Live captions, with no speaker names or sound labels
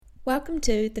Welcome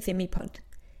to the Femi Pod.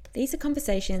 These are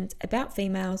conversations about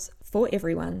females for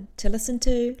everyone to listen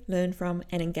to, learn from,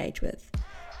 and engage with.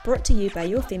 Brought to you by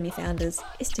your Femi founders,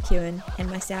 Esther Kewen and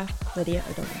myself, Lydia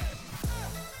O'Donnell.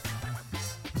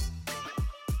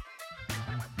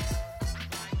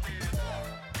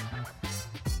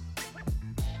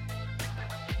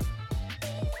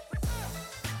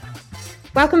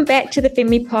 Welcome back to the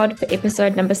Femi Pod for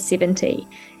episode number 70.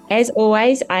 As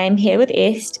always, I am here with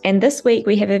Est, and this week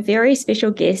we have a very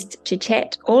special guest to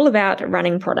chat all about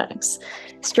running products.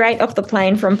 Straight off the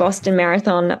plane from Boston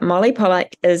Marathon, Molly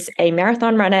Polak is a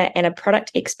marathon runner and a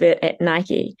product expert at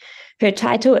Nike. Her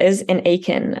title is an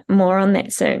Econ. More on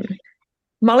that soon.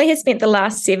 Molly has spent the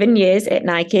last 7 years at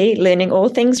Nike learning all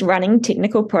things running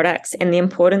technical products and the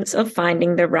importance of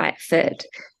finding the right fit.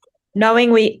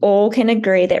 Knowing we all can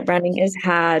agree that running is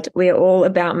hard, we're all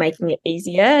about making it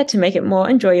easier to make it more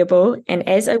enjoyable. And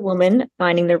as a woman,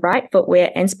 finding the right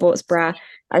footwear and sports bra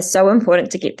are so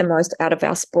important to get the most out of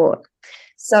our sport.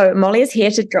 So Molly is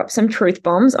here to drop some truth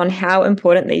bombs on how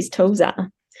important these tools are.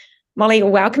 Molly,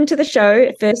 welcome to the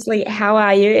show. Firstly, how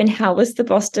are you and how was the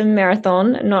Boston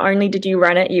Marathon? Not only did you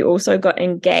run it, you also got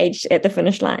engaged at the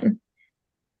finish line.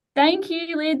 Thank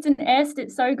you, Lids and Est.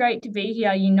 It's so great to be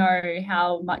here. You know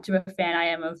how much of a fan I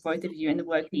am of both of you and the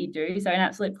work that you do. So an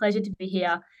absolute pleasure to be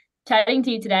here chatting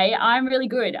to you today. I'm really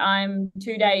good. I'm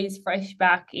 2 days fresh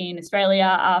back in Australia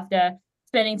after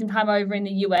spending some time over in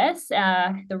the US.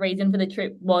 The reason for the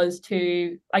trip was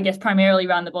to, I guess, primarily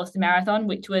run the Boston Marathon,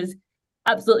 which was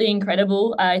absolutely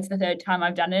incredible. It's the third time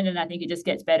I've done it, and I think it just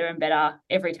gets better and better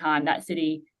every time. That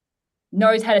city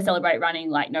knows how to celebrate running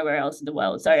like nowhere else in the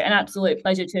world. So an absolute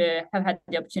pleasure to have had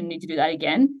the opportunity to do that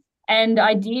again. And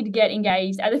I did get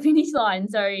engaged at the finish line.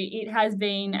 So it has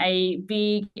been a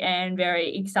big and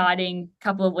very exciting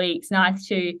couple of weeks. Nice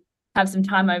to have some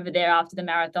time over there after the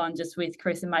marathon, just with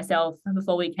Chris and myself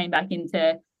before we came back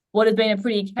into what has been a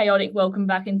pretty chaotic welcome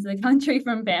back into the country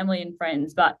from family and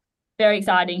friends. But very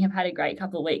exciting. Have had a great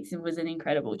couple of weeks and was an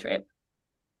incredible trip.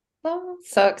 Oh,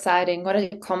 so exciting. What a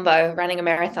combo, running a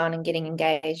marathon and getting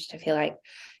engaged. I feel like,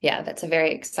 yeah, that's a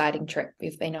very exciting trip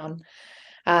we've been on.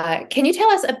 Can you tell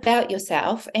us about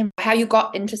yourself and how you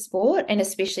got into sport and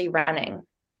especially running?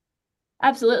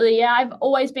 Absolutely. Yeah, I've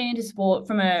always been into sport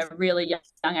from a really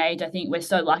young age. I think we're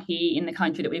so lucky in the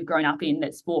country that we've grown up in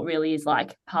that sport really is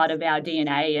like part of our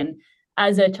DNA. And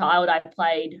as a child, I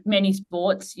played many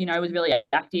sports, was really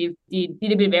active,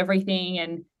 did a bit of everything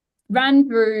and ran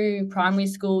through primary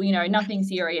school, nothing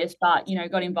serious, but,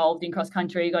 got involved in cross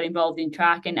country, got involved in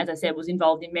track. And as I said, was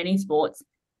involved in many sports.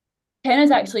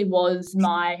 Tennis actually was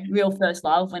my real first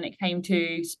love when it came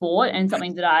to sport and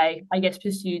something that I guess,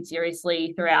 pursued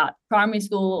seriously throughout primary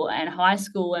school and high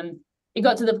school. And it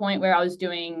got to the point where I was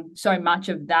doing so much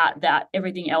of that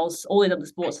everything else, all the other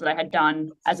sports that I had done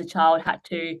as a child had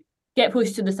to get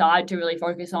pushed to the side to really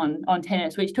focus on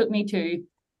tennis, which took me to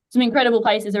some incredible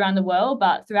places around the world.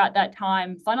 But throughout that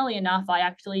time, funnily enough, I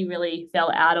actually really fell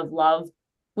out of love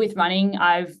with running.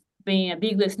 I've been a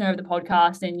big listener of the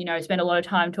podcast and, spent a lot of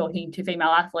time talking to female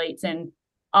athletes. And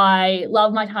I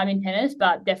love my time in tennis,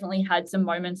 but definitely had some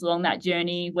moments along that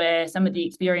journey where some of the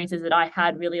experiences that I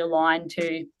had really aligned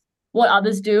to what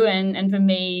others do. And for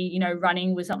me,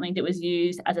 running was something that was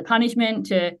used as a punishment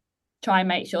to try and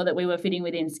make sure that we were fitting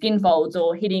within skin folds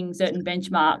or hitting certain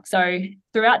benchmarks. So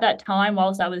throughout that time,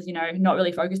 whilst I was, not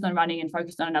really focused on running and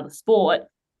focused on another sport,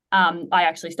 I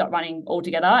actually stopped running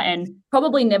altogether and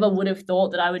probably never would have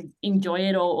thought that I would enjoy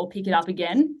it or pick it up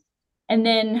again. And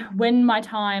then when my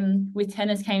time with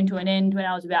tennis came to an end when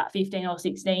I was about 15 or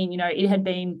 16, it had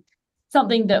been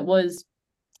something that was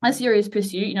a serious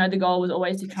pursuit. The goal was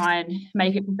always to try and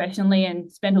make it professionally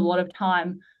and spend a lot of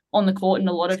time on the court and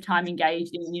a lot of time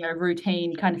engaged in,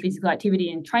 routine kind of physical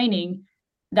activity and training,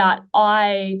 that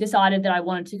I decided that I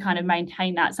wanted to kind of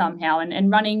maintain that somehow. And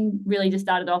running really just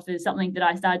started off as something that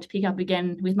I started to pick up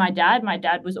again with my dad. My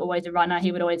dad was always a runner.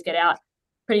 He would always get out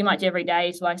pretty much every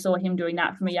day. So I saw him doing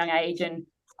that from a young age. And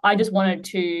I just wanted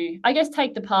to, I guess,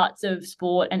 take the parts of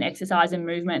sport and exercise and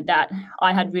movement that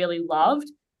I had really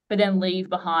loved, but then leave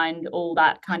behind all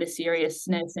that kind of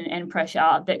seriousness and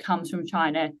pressure that comes from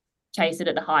trying to chase it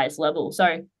at the highest level.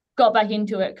 So got back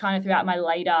into it kind of throughout my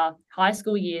later high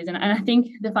school years. And I think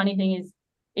the funny thing is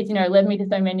it's, led me to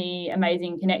so many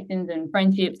amazing connections and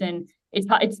friendships. And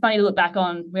it's funny to look back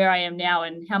on where I am now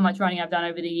and how much running I've done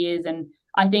over the years. And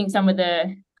I think some of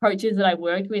the coaches that I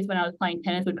worked with when I was playing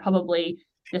tennis would probably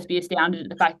just be astounded at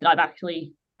the fact that I've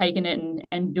actually taken it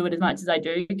and do it as much as I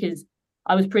do, because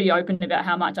I was pretty open about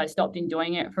how much I stopped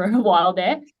enjoying it for a while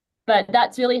there. But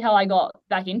that's really how I got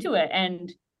back into it.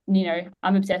 And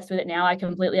I'm obsessed with it now. I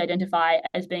completely identify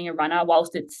as being a runner,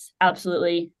 whilst it's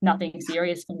absolutely nothing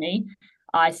serious for me.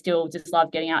 I still just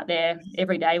love getting out there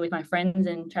every day with my friends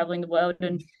and traveling the world,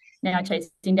 and now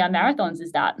chasing down marathons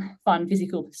is that fun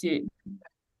physical pursuit.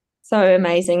 So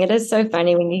amazing. It is so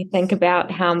funny when you think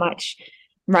about how much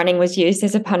running was used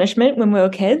as a punishment when we were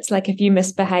kids. Like if you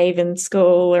misbehave in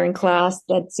school or in class,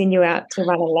 they'd send you out to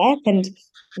run a lap. And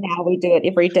now we do it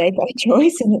every day by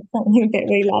choice. And it's something that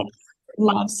we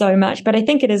love so much. But I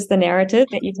think it is the narrative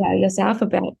that you tell yourself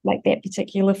about like that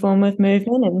particular form of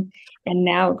movement. And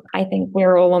now I think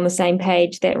we're all on the same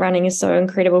page that running is so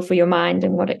incredible for your mind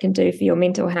and what it can do for your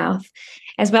mental health,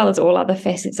 as well as all other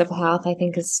facets of health. I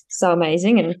think is so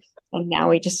amazing. And now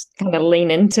we just kind of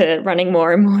lean into running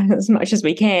more and more as much as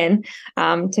we can,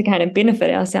 to kind of benefit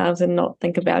ourselves and not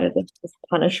think about it as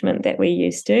punishment that we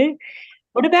used to.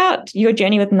 What about your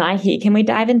journey with Nike? Can we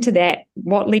dive into that?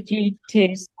 What led you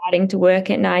to starting to work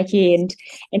at Nike, and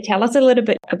tell us a little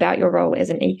bit about your role as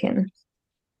an Econ?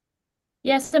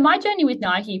 Yeah, so my journey with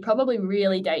Nike probably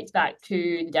really dates back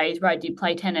to the days where I did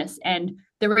play tennis. And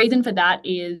the reason for that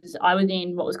is I was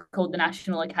in what was called the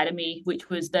National Academy,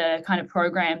 which was the kind of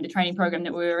program, the training program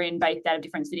that we were in based out of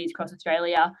different cities across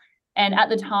Australia. And at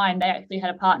the time, they actually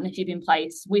had a partnership in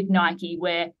place with Nike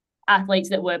where athletes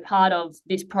that were part of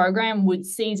this program would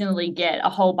seasonally get a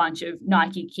whole bunch of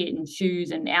Nike kit and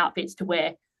shoes and outfits to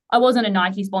wear. I wasn't a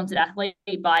Nike sponsored athlete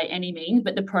by any means,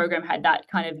 but the program had that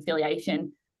kind of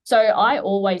affiliation. So I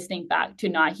always think back to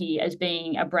Nike as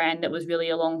being a brand that was really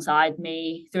alongside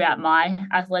me throughout my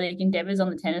athletic endeavors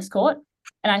on the tennis court.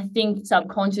 And I think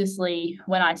subconsciously,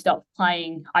 when I stopped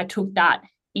playing, I took that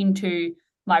into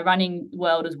my running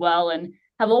world as well, and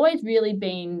have always really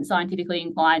been scientifically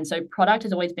inclined. So product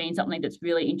has always been something that's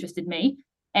really interested me.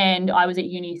 And I was at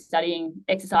uni studying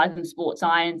exercise and sports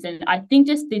science. And I think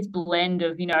just this blend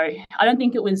of, I don't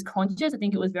think it was conscious. I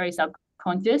think it was very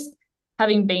subconscious.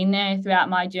 Having been there throughout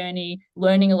my journey,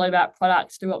 learning a lot about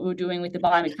products through what we were doing with the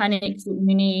biomechanics at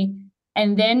uni,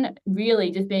 and then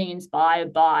really just being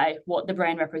inspired by what the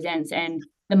brand represents and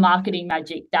the marketing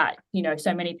magic that,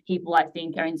 so many people I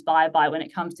think are inspired by when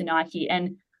it comes to Nike.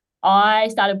 And I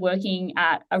started working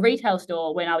at a retail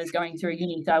store when I was going through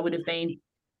uni. So I would have been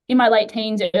in my late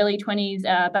teens, early 20s,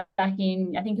 back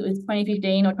in, I think it was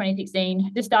 2015 or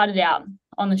 2016, just started out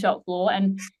on the shop floor.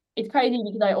 And it's crazy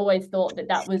because I always thought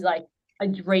that was like a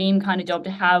dream kind of job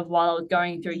to have while I was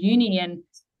going through uni.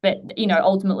 But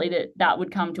ultimately that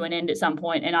would come to an end at some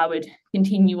point, and I would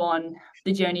continue on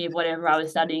the journey of whatever I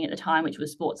was studying at the time, which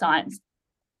was sports science.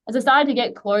 As I started to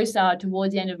get closer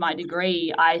towards the end of my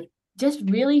degree, I just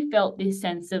really felt this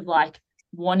sense of like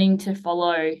wanting to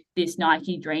follow this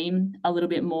Nike dream a little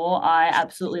bit more. I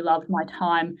absolutely loved my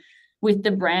time with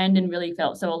the brand and really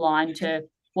felt so aligned to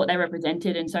what they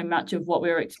represented and so much of what we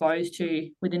were exposed to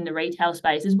within the retail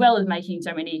space, as well as making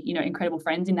so many, incredible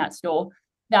friends in that store,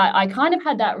 that I kind of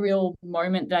had that real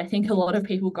moment that I think a lot of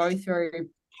people go through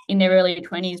in their early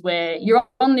 20s, where you're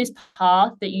on this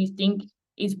path that you think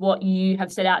is what you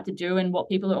have set out to do and what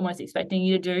people are almost expecting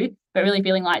you to do, but really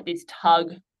feeling like this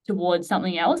tug towards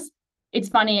something else. It's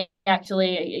funny,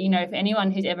 actually, if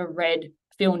anyone who's ever read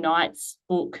Phil Knight's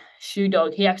book, Shoe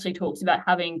Dog, he actually talks about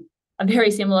having a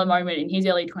very similar moment in his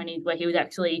early 20s where he was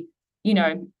actually,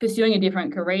 pursuing a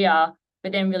different career,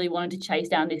 but then really wanted to chase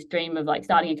down this dream of like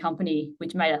starting a company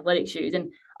which made athletic shoes.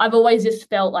 And I've always just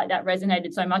felt like that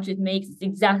resonated so much with me because it's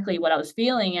exactly what I was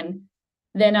feeling. And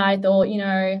then I thought,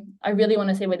 I really want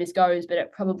to see where this goes, but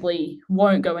it probably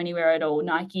won't go anywhere at all.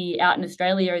 Nike out in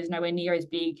Australia is nowhere near as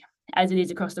big as it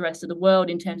is across the rest of the world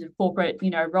in terms of corporate,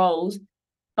 roles,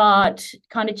 but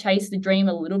kind of chased the dream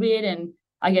a little bit. And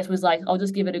I guess was like, I'll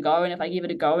just give it a go. And if I give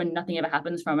it a go and nothing ever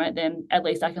happens from it, then at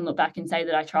least I can look back and say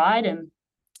that I tried. And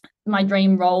my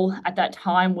dream role at that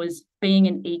time was being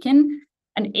an Econ.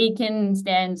 An Econ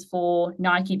stands for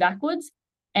Nike backwards.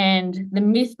 And the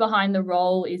myth behind the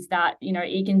role is that,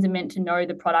 Econs are meant to know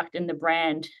the product and the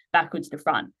brand backwards to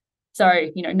front. So,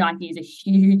 Nike is a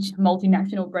huge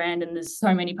multinational brand and there's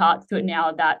so many parts to it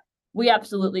now that we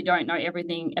absolutely don't know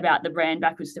everything about the brand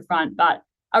backwards to front, but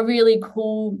a really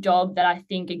cool job that I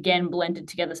think, again, blended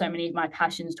together so many of my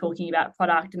passions, talking about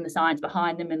product and the science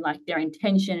behind them and like their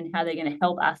intention and how they're going to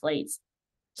help athletes.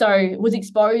 So was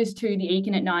exposed to the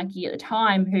Econ at Nike at the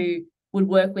time who would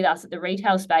work with us at the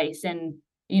retail space and,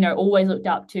 always looked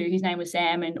up to, his name was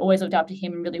Sam, and always looked up to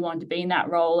him and really wanted to be in that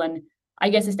role. And I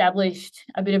guess established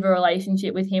a bit of a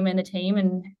relationship with him and the team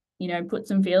and, put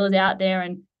some feelers out there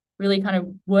and really kind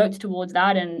of worked towards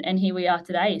that. And here we are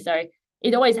today. So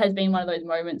it always has been one of those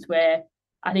moments where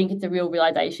I think it's a real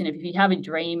realization of if you have a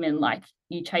dream and like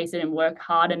you chase it and work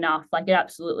hard enough, like it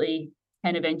absolutely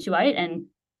can eventuate. And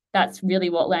that's really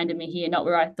what landed me here, not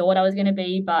where I thought I was going to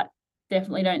be, but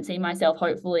definitely don't see myself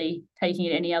hopefully taking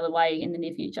it any other way in the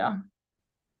near future.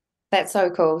 That's so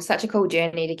cool. Such a cool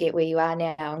journey to get where you are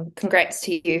now. And congrats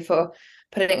to you for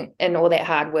putting in all that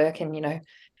hard work and,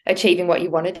 achieving what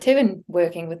you wanted to and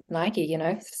working with Nike,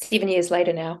 7 years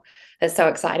later now. It's so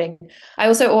exciting. I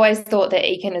also always thought that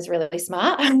Ekin is really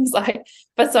smart. I was like,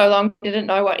 for so long, didn't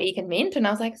know what Ekin meant. And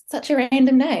I was like, such a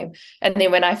random name. And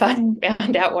then when I found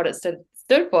out what it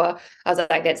stood for, I was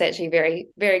like, that's actually very,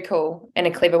 very cool and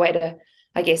a clever way to,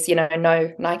 I guess,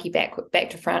 know Nike back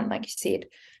to front, like you said.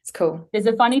 It's cool. There's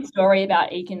a funny story about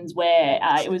Eakins where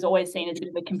it was always seen as a bit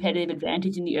of a competitive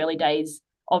advantage in the early days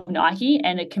of Nike,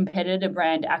 and a competitor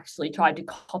brand actually tried to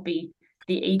copy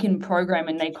the Eakin program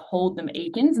and they called them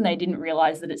Eakins, and they didn't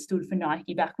realize that it stood for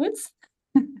Nike backwards.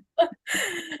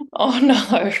 Oh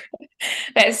no,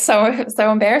 that's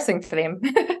so embarrassing for them.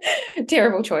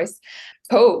 Terrible choice.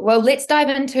 Cool. Well, let's dive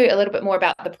into a little bit more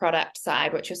about the product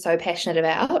side, which you're so passionate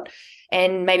about,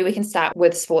 and maybe we can start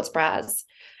with sports bras.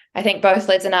 I think both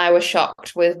Liz and I were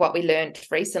shocked with what we learned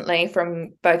recently from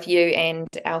both you and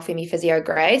our Femi Physio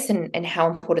Grace and how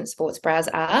important sports bras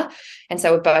are. And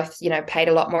so we've both, paid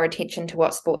a lot more attention to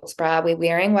what sports bra we're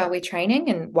wearing while we're training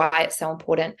and why it's so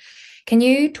important. Can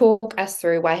you talk us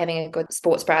through why having a good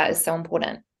sports bra is so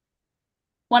important?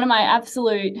 One of my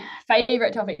absolute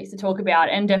favorite topics to talk about,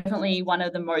 and definitely one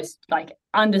of the most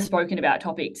underspoken about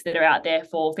topics that are out there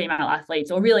for female athletes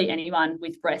or really anyone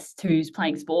with breasts who's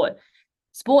playing sport.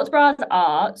 Sports bras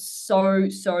are so,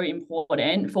 so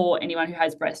important for anyone who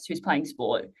has breasts who's playing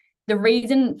sport. The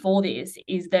reason for this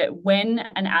is that when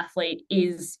an athlete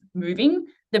is moving,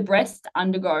 the breasts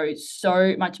undergo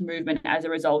so much movement as a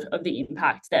result of the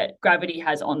impact that gravity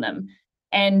has on them.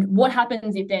 And what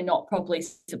happens if they're not properly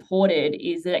supported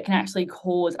is that it can actually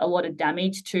cause a lot of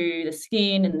damage to the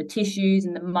skin and the tissues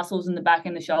and the muscles in the back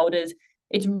and the shoulders.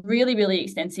 It's really, really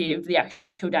extensive, the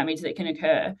actual damage that can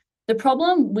occur. The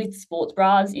problem with sports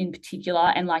bras in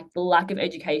particular, and the lack of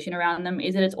education around them,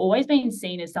 is that it's always been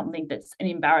seen as something that's an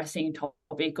embarrassing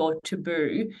topic or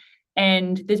taboo.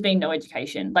 And there's been no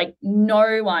education.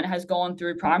 No one has gone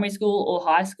through primary school or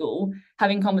high school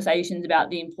having conversations about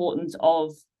the importance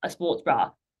of a sports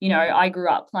bra. I grew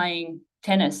up playing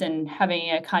tennis and having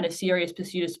a kind of serious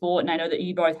pursuit of sport, and I know that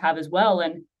you both have as well.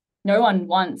 And no one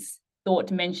once thought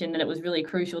to mention that it was really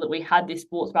crucial that we had this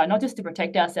sports bra, not just to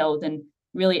protect ourselves and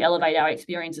really elevate our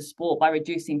experience of sport by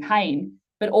reducing pain,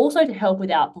 but also to help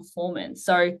with our performance.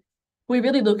 So we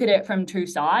really look at it from two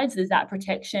sides. There's that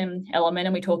protection element,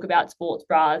 and we talk about sports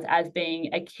bras as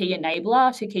being a key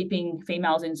enabler to keeping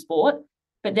females in sport.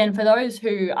 But then for those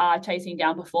who are chasing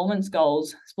down performance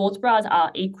goals, sports bras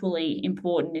are equally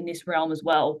important in this realm as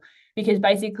well, because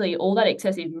basically all that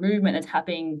excessive movement that's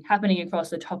happening across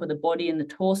the top of the body and the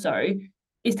torso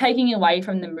is taking away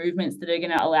from the movements that are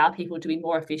going to allow people to be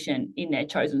more efficient in their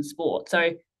chosen sport. So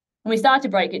when we start to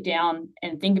break it down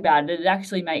and think about it, it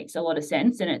actually makes a lot of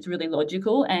sense and it's really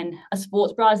logical. And a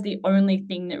sports bra is the only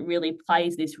thing that really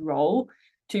plays this role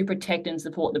to protect and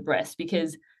support the breast,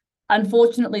 because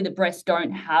unfortunately, the breasts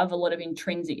don't have a lot of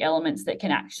intrinsic elements that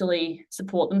can actually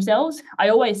support themselves. I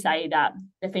always say that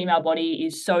the female body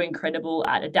is so incredible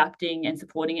at adapting and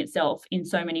supporting itself in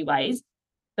so many ways.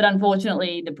 But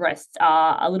unfortunately, the breasts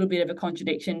are a little bit of a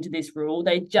contradiction to this rule.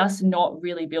 They're just not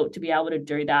really built to be able to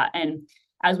do that. And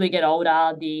as we get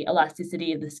older, the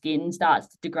elasticity of the skin starts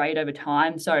to degrade over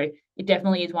time. So it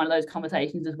definitely is one of those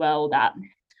conversations as well, that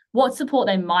what support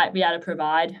they might be able to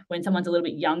provide when someone's a little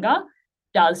bit younger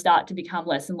does start to become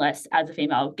less and less as a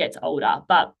female gets older.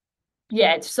 But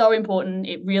yeah, it's so important.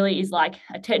 It really is like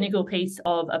a technical piece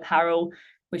of apparel.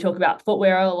 We talk about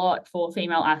footwear a lot for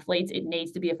female athletes. It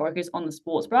needs to be a focus on the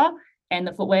sports bra and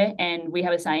the footwear. And we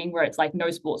have a saying where it's like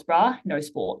no sports bra, no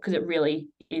sport, because it really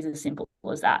is as simple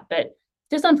as that. But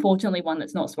just unfortunately one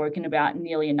that's not spoken about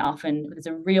nearly enough. And there's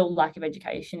a real lack of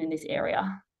education in this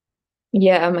area.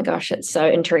 Yeah, oh my gosh, it's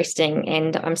so interesting.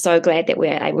 And I'm so glad that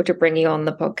we're able to bring you on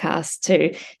the podcast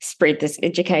to spread this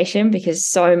education, because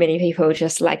so many people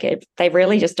just they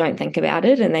really just don't think about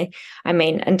it. And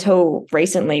until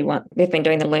recently, we've been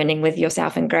doing the learning with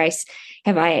yourself and Grace,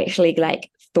 have I actually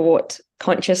thought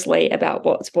consciously about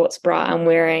what sports bra I'm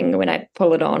wearing when I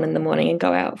pull it on in the morning and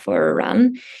go out for a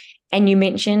run. And you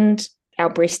mentioned our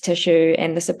breast tissue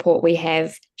and the support we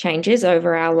have changes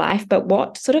over our life, but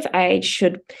what sort of age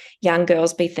should young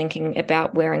girls be thinking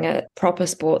about wearing a proper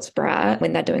sports bra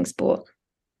when they're doing sport?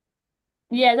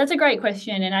 Yeah, that's a great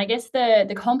question. And I guess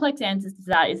the complex answer to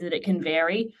that is that it can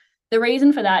vary. The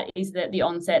reason for that is that the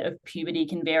onset of puberty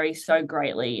can vary so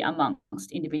greatly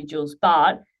amongst individuals,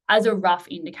 but as a rough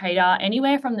indicator,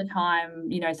 anywhere from the time,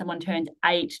 someone turns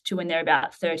 8 to when they're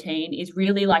about 13 is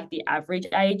really like the average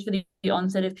age for the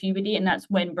onset of puberty. And that's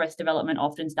when breast development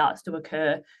often starts to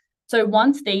occur. So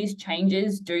once these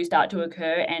changes do start to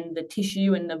occur and the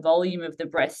tissue and the volume of the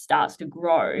breast starts to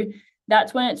grow,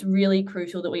 that's when it's really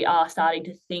crucial that we are starting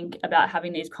to think about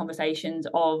having these conversations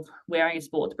of wearing a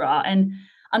sports bra. And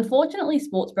unfortunately,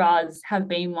 sports bras have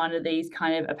been one of these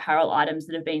kind of apparel items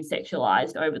that have been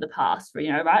sexualized over the past,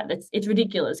 right? It's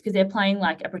ridiculous because they're playing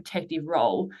like a protective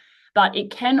role, but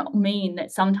it can mean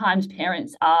that sometimes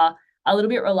parents are a little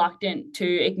bit reluctant to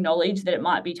acknowledge that it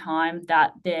might be time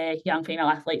that their young female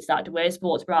athletes start to wear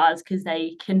sports bras because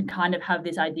they can kind of have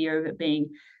this idea of it being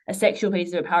a sexual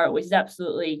piece of apparel, which is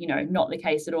absolutely, not the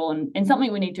case at all, and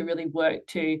something we need to really work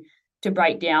to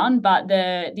break down. But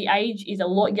the age is a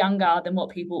lot younger than what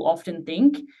people often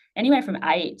think, anywhere from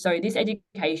 8. So this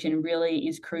education really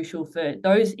is crucial for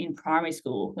those in primary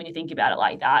school when you think about it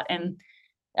like that. And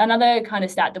another kind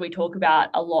of stat that we talk about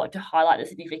a lot to highlight the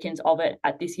significance of it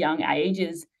at this young age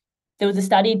is there was a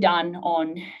study done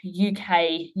on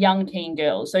UK young teen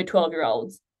girls, so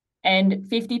 12-year-olds, and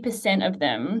 50% of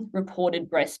them reported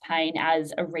breast pain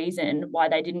as a reason why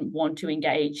they didn't want to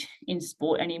engage in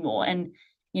sport anymore. And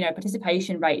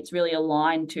participation rates really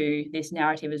align to this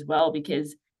narrative as well,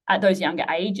 because at those younger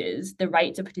ages, the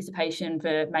rates of participation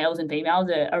for males and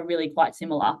females are really quite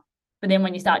similar. But then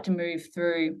when you start to move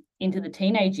through into the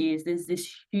teenage years, there's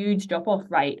this huge drop-off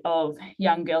rate of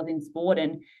young girls in sport.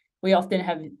 And we often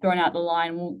have thrown out the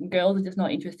line, well, girls are just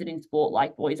not interested in sport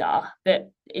like boys are.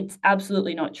 But it's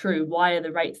absolutely not true. Why are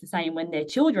the rates the same when they're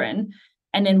children?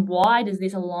 And then why does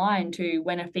this align to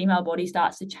when a female body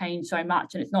starts to change so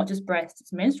much? And it's not just breast,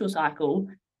 it's menstrual cycle.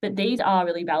 But these are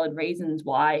really valid reasons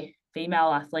why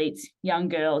female athletes, young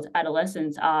girls,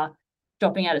 adolescents are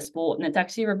dropping out of sport. And it's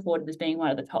actually reported as being one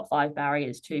of the top 5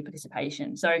 barriers to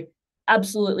participation. So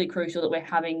absolutely crucial that we're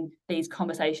having these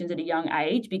conversations at a young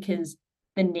age, because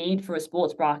the need for a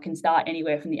sports bra can start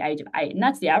anywhere from the age of 8. And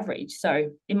that's the average.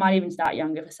 So it might even start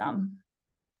younger for some.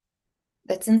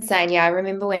 That's insane. Yeah, I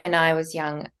remember when I was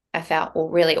young, I felt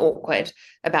really awkward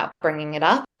about bringing it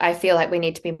up. I feel like we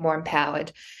need to be more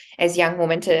empowered as young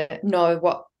women to know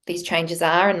what these changes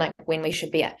are, and like when we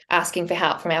should be asking for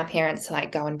help from our parents to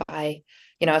like go and buy,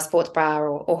 a sports bra,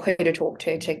 or who to talk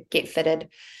to get fitted.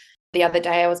 The other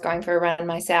day I was going for a run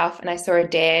myself and I saw a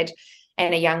dad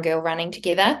and a young girl running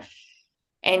together,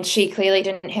 and she clearly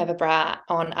didn't have a bra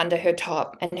on under her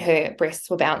top and her breasts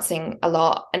were bouncing a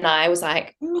lot. And I was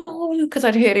like, no, because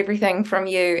I'd heard everything from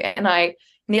you. And I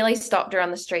nearly stopped her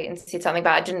on the street and said something,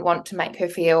 but I didn't want to make her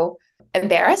feel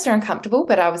embarrassed or uncomfortable.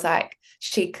 But I was like,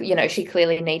 she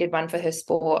clearly needed one for her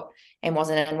sport and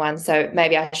wasn't in one. So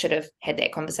maybe I should have had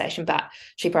that conversation, but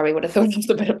she probably would have thought I was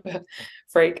a bit of a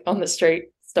freak on the street,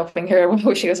 stopping her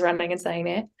while she was running and saying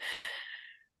that.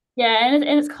 Yeah, and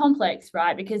it's complex,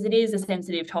 right? Because it is a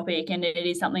sensitive topic, and it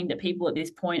is something that people at this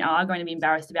point are going to be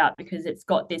embarrassed about because it's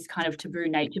got this kind of taboo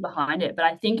nature behind it. But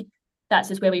I think that's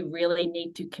just where we really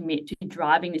need to commit to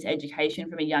driving this education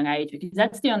from a young age, because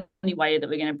that's the only way that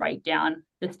we're going to break down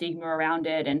the stigma around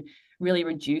it and really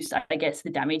reduce, I guess, the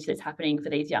damage that's happening for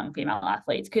these young female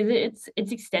athletes, because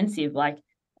it's extensive. Like,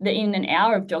 in an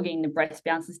hour of jogging, the breast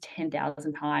bounces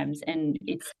 10,000 times, and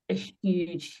it's a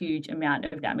huge amount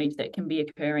of damage that can be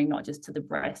occurring, not just to the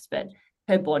breast, but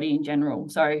her body in general.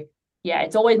 So yeah,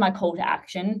 it's always my call to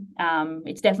action.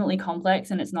 It's definitely complex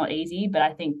and it's not easy, but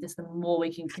I think just the more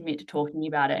we can commit to talking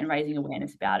about it and raising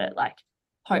awareness about it, like,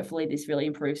 hopefully this really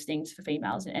improves things for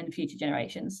females and future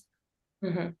generations.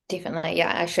 Mm-hmm. Definitely.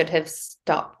 Yeah, I should have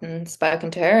stopped and spoken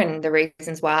to her, and the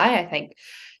reasons why. I think,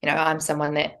 I'm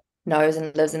someone that knows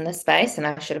and lives in this space, and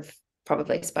I should have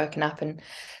probably spoken up. And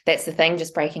that's the thing,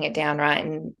 just breaking it down, right,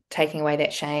 and taking away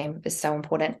that shame is so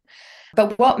important.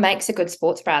 But what makes a good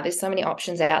sports bra? There's so many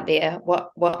options out there.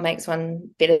 What makes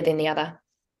one better than the other?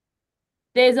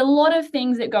 There's a lot of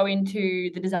things that go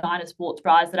into the design of sports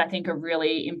bras that I think are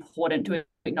really important to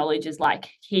acknowledge as like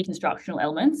key constructional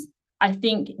elements. I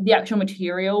think the actual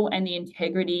material and the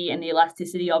integrity and the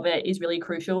elasticity of it is really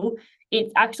crucial.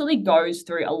 It actually goes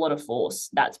through a lot of force,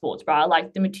 that sports bra,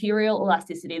 like the material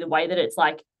elasticity, the way that it's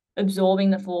like absorbing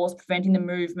the force, preventing the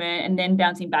movement, and then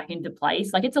bouncing back into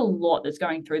place. Like, it's a lot that's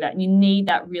going through that. And you need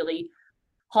that really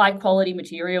high quality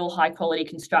material, high quality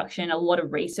construction. A lot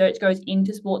of research goes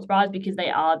into sports bras because they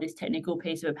are this technical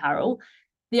piece of apparel.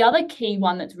 The other key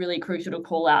one that's really crucial to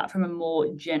call out from a more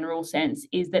general sense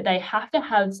is that they have to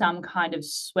have some kind of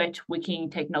sweat wicking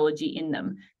technology in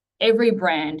them. Every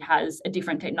brand has a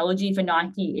different technology. For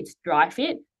Nike, it's dry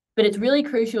fit, but it's really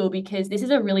crucial because this is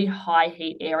a really high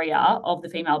heat area of the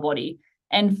female body.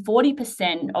 And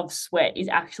 40% of sweat is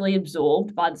actually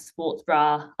absorbed by the sports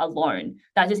bra alone.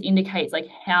 That just indicates like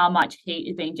how much heat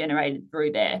is being generated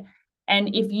through there.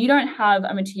 And if you don't have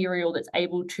a material that's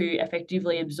able to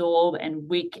effectively absorb and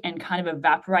wick and kind of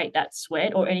evaporate that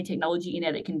sweat, or any technology in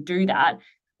there that can do that,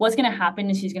 what's going to happen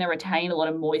is she's going to retain a lot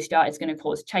of moisture. It's going to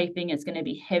cause chafing. It's going to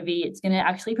be heavy. It's going to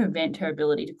actually prevent her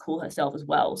ability to cool herself as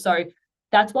well. So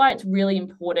that's why it's really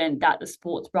important that the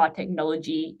sports bra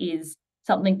technology is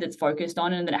something that's focused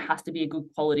on, and that it has to be a good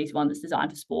quality one that's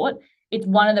designed for sport. It's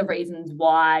one of the reasons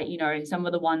why, some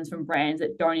of the ones from brands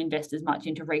that don't invest as much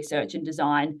into research and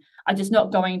design are just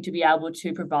not going to be able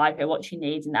to provide her what she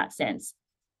needs in that sense.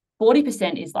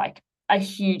 40% is like a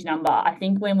huge number. I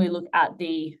think when we look at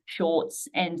the shorts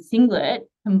and singlet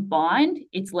combined,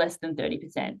 it's less than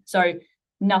 30%. So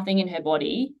nothing in her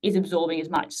body is absorbing as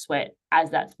much sweat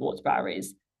as that sports bra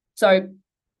is. So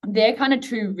they're kind of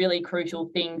two really crucial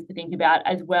things to think about,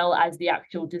 as well as the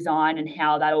actual design and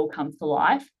how that all comes to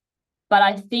life. But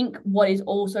I think what is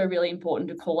also really important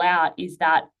to call out is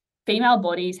that female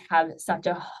bodies have such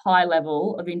a high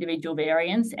level of individual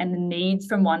variance, and the needs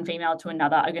from one female to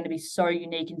another are going to be so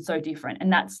unique and so different.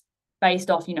 And that's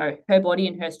based off, her body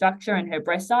and her structure and her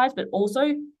breast size, but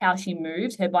also how she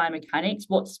moves, her biomechanics,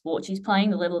 what sport she's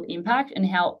playing, the level of impact, and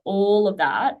how all of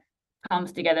that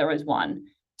comes together as one.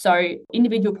 So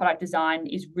individual product design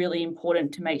is really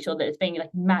important to make sure that it's being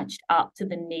matched up to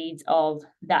the needs of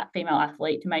that female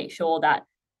athlete, to make sure that,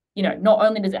 not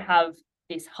only does it have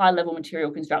this high level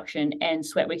material construction and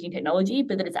sweat wicking technology,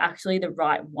 but that it's actually the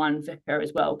right one for her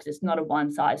as well, because it's not a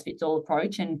one size fits all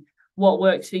approach. And what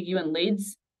works for you and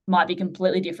Lids might be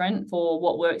completely different for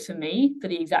what works for me for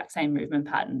the exact same movement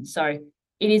pattern. So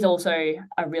it is also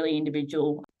a really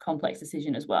individual, complex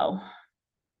decision as well.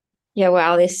 Yeah,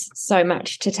 wow, there's so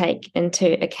much to take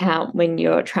into account when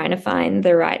you're trying to find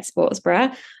the right sports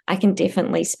bra. I can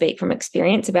definitely speak from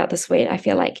experience about the sweat. I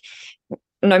feel like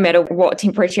no matter what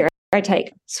temperature I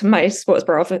take my sports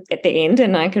bra off at the end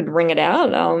and I could wring it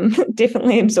out,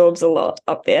 definitely absorbs a lot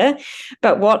up there.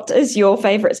 But what is your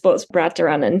favorite sports bra to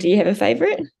run in? Do you have a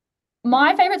favorite?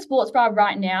 My favorite sports bra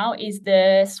right now is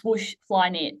the Swoosh Fly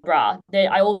Knit bra.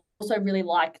 I also really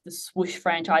like the Swoosh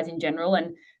franchise in general.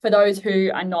 And for those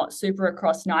who are not super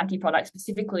across Nike products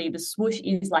specifically, the Swoosh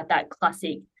is like that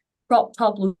classic crop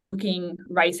top looking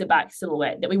racerback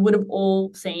silhouette that we would have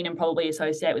all seen and probably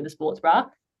associate with the sports bra.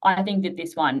 I think that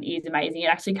this one is amazing. It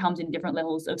actually comes in different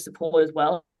levels of support as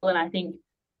well. And I think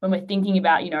when we're thinking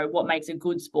about, what makes a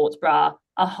good sports bra,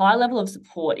 a high level of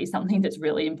support is something that's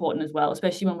really important as well,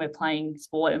 especially when we're playing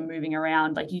sport and moving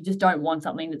around. Like, you just don't want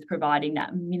something that's providing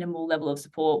that minimal level of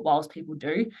support whilst people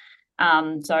do.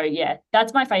 So yeah,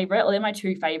 that's my favorite, or they're my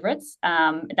two favorites.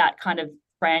 That kind of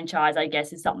franchise, I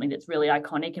guess, is something that's really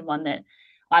iconic and one that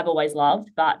I've always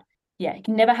loved. But yeah, you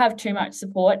can never have too much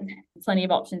support. Plenty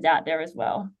of options out there as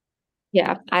well.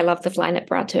 Yeah, I love the Fly Knit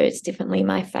bra too. It's definitely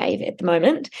my fave at the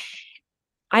moment.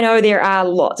 I know there are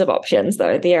lots of options,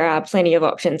 though. There are plenty of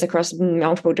options across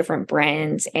multiple different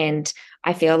brands. And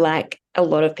I feel like a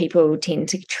lot of people tend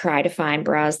to try to find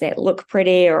bras that look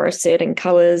pretty or are certain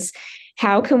colors.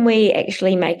 How can we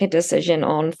actually make a decision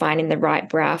on finding the right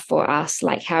bra for us?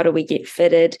 Like, how do we get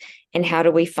fitted, and how do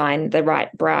we find the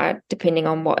right bra depending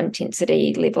on what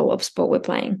intensity level of sport we're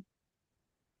playing?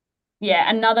 Yeah,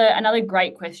 another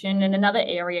great question, and another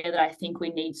area that I think we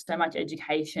need so much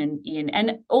education in.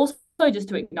 And also just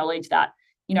to acknowledge that,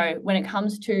 when it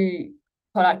comes to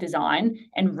product design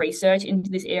and research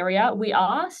into this area, we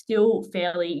are still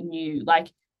fairly new.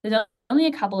 Like, there's only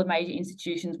a couple of major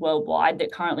institutions worldwide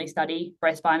that currently study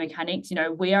breast biomechanics.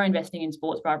 We are investing in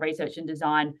sports bra research and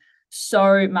design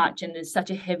so much, and there's such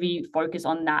a heavy focus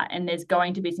on that. And there's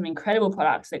going to be some incredible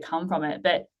products that come from it.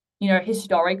 But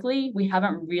historically, we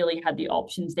haven't really had the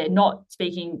options there, not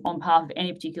speaking on behalf of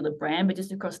any particular brand, but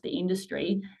just across the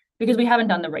industry, because we haven't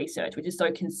done the research, which is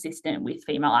so consistent with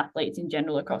female athletes in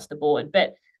general across the board.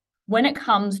 But when it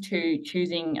comes to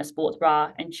choosing a sports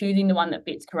bra and choosing the one that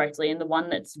fits correctly and the one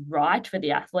that's right for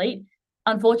the athlete,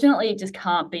 unfortunately, it just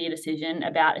can't be a decision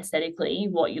about aesthetically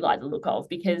what you like the look of,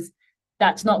 because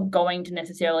that's not going to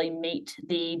necessarily meet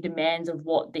the demands of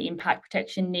what the impact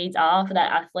protection needs are for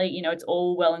that athlete. It's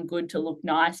all well and good to look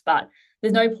nice, but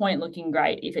there's no point looking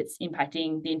great if it's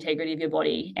impacting the integrity of your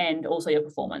body and also your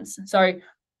performance. So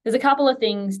there's a couple of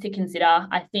things to consider.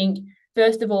 I think,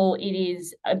 first of all, it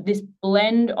is this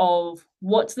blend of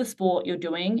what's the sport you're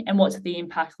doing and what's the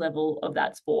impact level of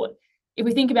that sport. If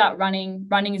we think about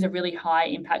running is a really high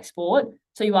impact sport.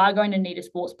 So you are going to need a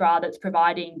sports bra that's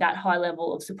providing that high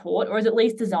level of support, or is at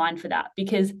least designed for that,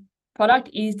 because product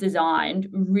is designed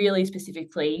really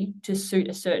specifically to suit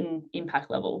a certain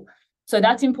impact level. So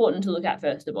that's important to look at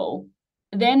first of all.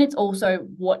 Then it's also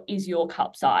what is your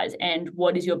cup size and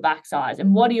what is your back size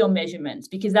and what are your measurements,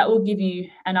 because that will give you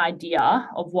an idea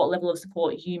of what level of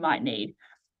support you might need.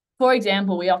 For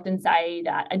example, we often say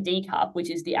that a D cup, which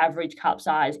is the average cup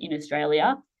size in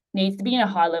Australia, needs to be in a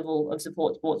high level of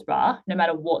support sports bra, no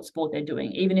matter what sport they're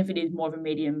doing, even if it is more of a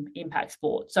medium impact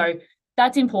sport. So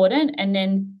that's important. And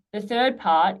then the third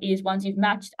part is, once you've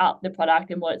matched up the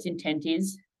product and what its intent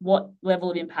is, what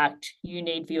level of impact you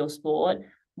need for your sport,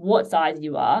 what size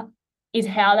you are, is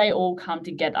how they all come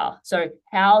together. So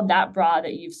how that bra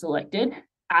that you've selected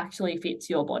actually fits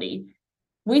your body.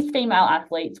 With female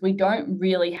athletes, we don't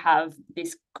really have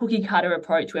this cookie cutter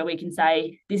approach where we can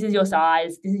say, this is your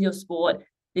size, this is your sport,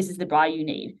 this is the bra you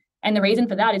need. And the reason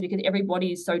for that is because every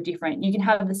body is so different. You can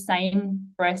have the same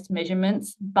breast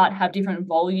measurements, but have different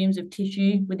volumes of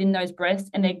tissue within those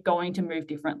breasts, and they're going to move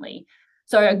differently.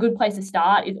 So a good place to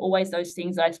start is always those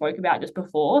things that I spoke about just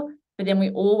before. But then we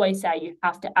always say you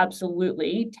have to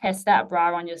absolutely test that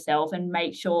bra on yourself and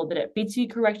make sure that it fits you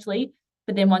correctly.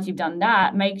 But then once you've done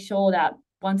that, make sure that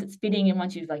once it's fitting and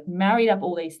once you've like married up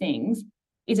all these things,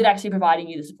 is it actually providing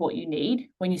you the support you need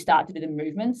when you start to do the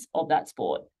movements of that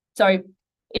sport? So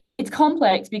it's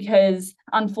complex because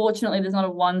unfortunately there's not a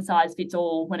one size fits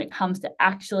all when it comes to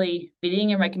actually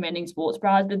fitting and recommending sports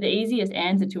bras. But the easiest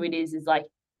answer to it is like,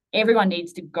 everyone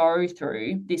needs to go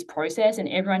through this process and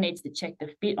everyone needs to check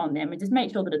the fit on them and just make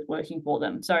sure that it's working for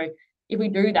them. So if we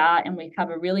do that and we have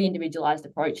a really individualized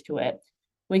approach to it,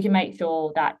 we can make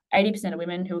sure that 80% of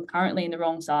women who are currently in the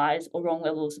wrong size or wrong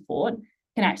level of support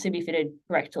can actually be fitted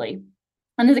correctly.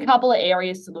 And there's a couple of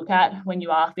areas to look at when you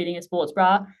are fitting a sports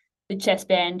bra. The chest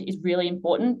band is really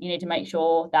important. You need to make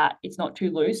sure that it's not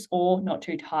too loose or not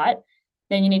too tight.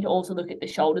 Then you need to also look at the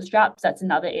shoulder straps. That's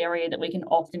another area that we can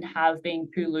often have being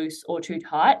too loose or too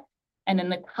tight. And then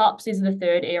the cups is the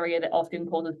third area that often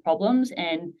causes problems,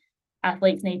 and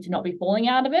athletes need to not be falling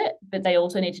out of it, but they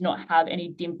also need to not have any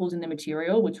dimples in the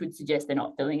material, which would suggest they're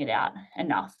not filling it out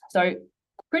enough. So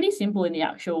pretty simple in the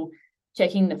actual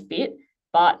checking the fit.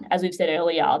 But as we've said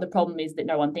earlier, the problem is that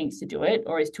no one thinks to do it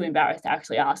or is too embarrassed to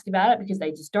actually ask about it because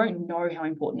they just don't know how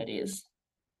important it is.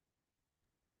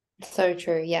 So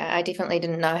true. Yeah, I definitely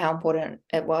didn't know how important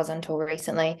it was until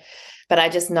recently. But I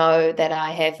just know that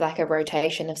I have like a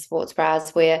rotation of sports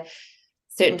bras where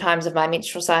certain times of my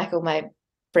menstrual cycle, my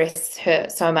breasts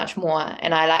hurt so much more.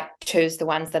 And I like choose the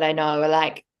ones that I know are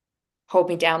like hold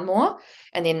me down more.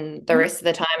 And then the rest of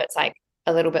the time it's like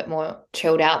a little bit more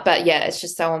chilled out. But yeah, it's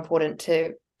just so important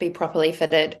to be properly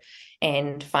fitted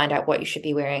and find out what you should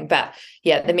be wearing. But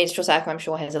yeah, the menstrual cycle I'm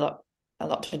sure has a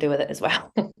lot to do with it as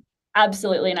well.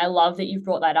 Absolutely. And I love that you've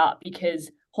brought that up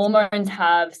because hormones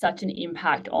have such an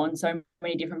impact on so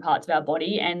many different parts of our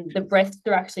body, and the breasts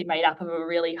are actually made up of a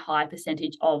really high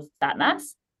percentage of fat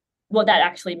mass. What that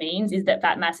actually means is that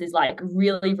fat mass is like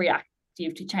really reactive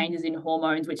to changes in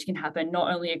hormones, which can happen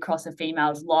not only across a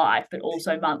female's life, but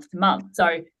also month to month.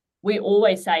 So we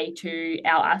always say to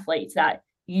our athletes that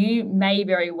you may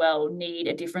very well need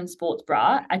a different sports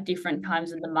bra at different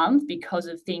times of the month because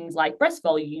of things like breast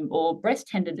volume or breast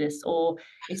tenderness, or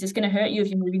it's just going to hurt you if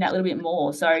you're moving that little bit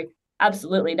more. So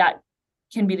absolutely, that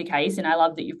can be the case. And I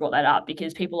love that you've brought that up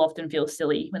because people often feel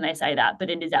silly when they say that, but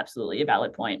it is absolutely a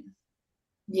valid point.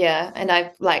 Yeah. And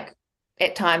I've like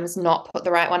at times not put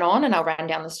the right one on and I'll run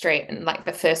down the street and like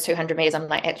the first 200 meters, I'm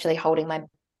like actually holding my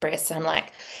breasts and I'm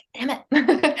like, damn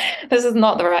it, this is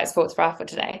not the right sports bra for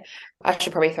today. I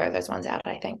should probably throw those ones out,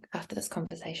 I think, after this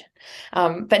conversation.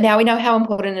 But now we know how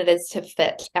important it is to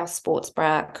fit our sports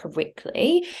bra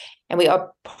correctly. And we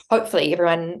are, hopefully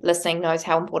everyone listening knows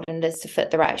how important it is to fit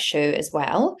the right shoe as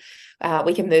well.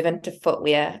 We can move into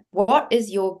footwear. What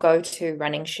is your go-to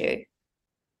running shoe?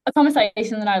 A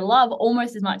conversation that I love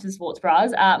almost as much as sports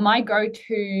bras. My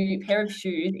go-to pair of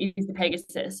shoes is the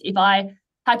Pegasus. If I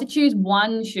had to choose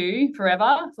one shoe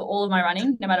forever for all of my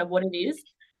running, no matter what it is,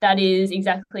 that is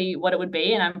exactly what it would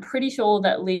be. And I'm pretty sure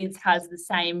that Liz has the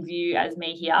same view as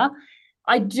me here.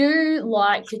 I do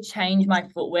like to change my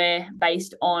footwear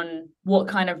based on what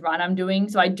kind of run I'm doing.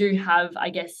 So I do have,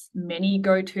 I guess, many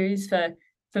go-tos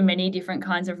for many different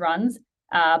kinds of runs.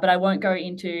 But I won't go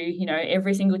into,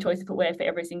 every single choice of footwear for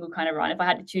every single kind of run. If I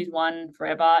had to choose one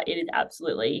forever, it is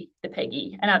absolutely the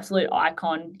Peggy, an absolute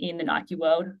icon in the Nike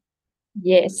world.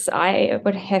 Yes, I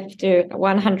would have to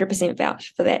 100%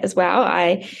 vouch for that as well.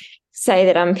 I say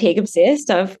that I'm peg obsessed.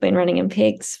 I've been running in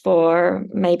pegs for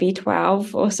maybe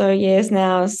 12 or so years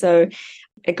now. So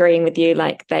agreeing with you,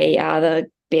 like they are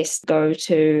the best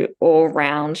go-to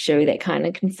all-round shoe that kind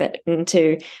of can fit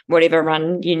into whatever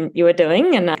run you are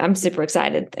doing. And I'm super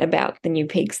excited about the new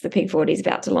pegs. The Peg 40 is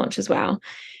about to launch as well.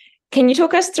 Can you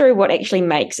talk us through what actually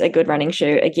makes a good running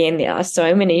shoe? Again, there are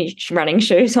so many running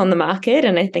shoes on the market,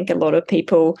 and I think a lot of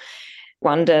people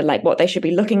wonder like what they should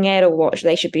be looking at or what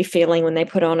they should be feeling when they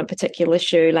put on a particular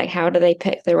shoe. Like, how do they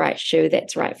pick the right shoe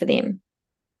that's right for them?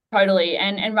 Totally.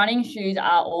 And running shoes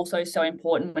are also so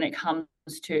important when it comes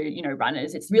to, you know,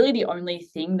 runners. It's really the only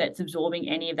thing that's absorbing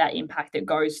any of that impact that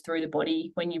goes through the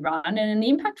body when you run. And the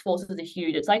impact forces are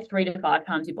huge. It's like 3 to 5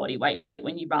 times your body weight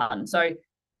when you run. So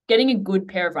getting a good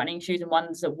pair of running shoes and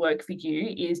ones that work for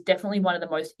you is definitely one of the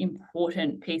most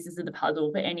important pieces of the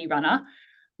puzzle for any runner.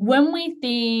 When we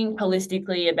think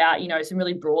holistically about, you know, some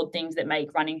really broad things that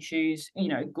make running shoes, you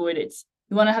know, good,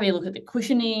 you want to have a look at the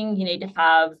cushioning. You need to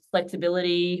have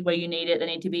flexibility where you need it. They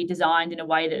need to be designed in a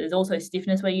way that there's also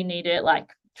stiffness where you need it, like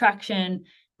traction,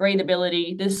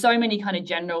 breathability. There's so many kind of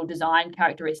general design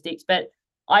characteristics, but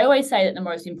I always say that the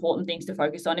most important things to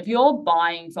focus on, if you're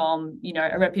buying from, you know,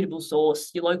 a reputable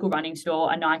source, your local running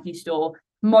store, a Nike store,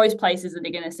 most places that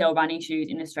are going to sell running shoes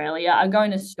in Australia are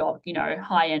going to stock, you know,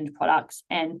 high-end products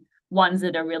and ones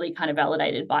that are really kind of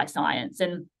validated by science.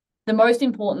 And the most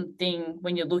important thing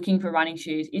when you're looking for running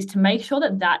shoes is to make sure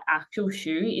that that actual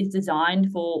shoe is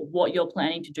designed for what you're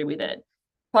planning to do with it.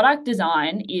 Product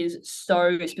design is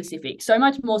so specific, so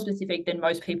much more specific than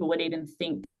most people would even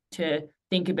think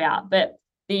about. But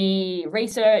the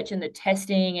research and the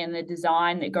testing and the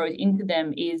design that goes into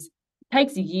them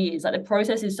takes years. Like the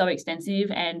process is so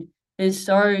extensive and there's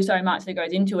so much that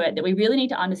goes into it that we really need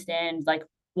to understand like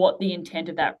what the intent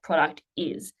of that product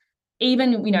is.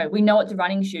 Even, you know, we know it's a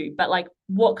running shoe, but like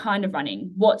what kind of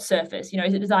running, what surface, you know,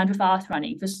 is it designed for fast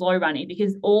running, for slow running?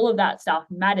 Because all of that stuff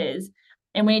matters.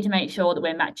 And we need to make sure that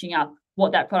we're matching up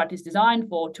what that product is designed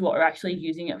for to what we're actually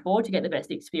using it for to get the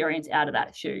best experience out of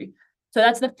that shoe. So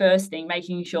that's the first thing,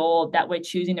 making sure that we're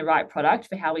choosing the right product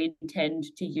for how we intend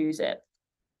to use it.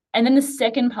 And then the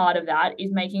second part of that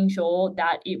is making sure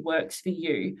that it works for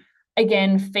you.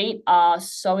 Again, feet are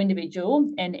so individual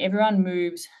and everyone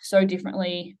moves so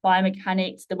differently.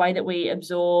 Biomechanics, the way that we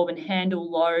absorb and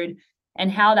handle load and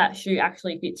how that shoe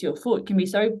actually fits your foot can be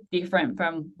so different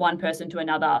from one person to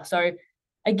another. So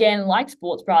again, like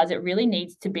sports bras, it really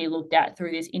needs to be looked at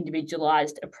through this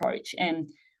individualized approach. And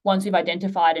once we've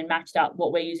identified and matched up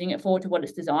what we're using it for to what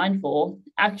it's designed for,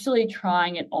 actually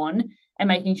trying it on and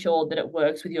making sure that it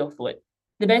works with your foot.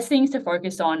 The best things to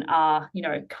focus on are, you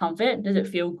know, comfort. Does it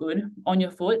feel good on your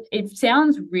foot? It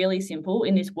sounds really simple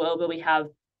in this world where we have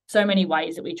so many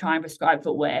ways that we try and prescribe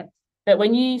footwear. But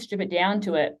when you strip it down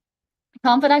to it,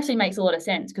 comfort actually makes a lot of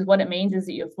sense because what it means is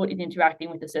that your foot is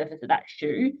interacting with the surface of that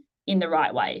shoe in the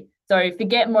right way. So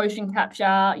forget motion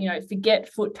capture, you know,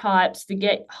 forget foot types,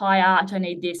 forget high arch, I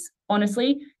need this.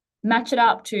 Honestly, match it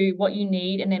up to what you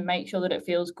need and then make sure that it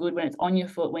feels good when it's on your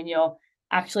foot, when you're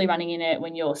actually running in it,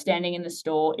 when you're standing in the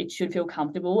store. It should feel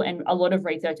comfortable. And a lot of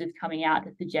research is coming out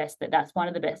to suggest that that's one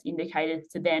of the best indicators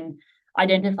to then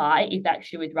identify if that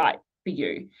shoe is right for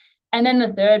you. And then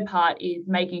the third part is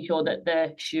making sure that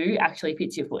the shoe actually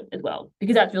fits your foot as well,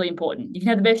 because that's really important. You can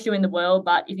have the best shoe in the world,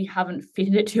 but if you haven't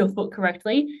fitted it to your foot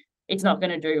correctly, it's not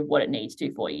going to do what it needs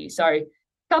to for you. So a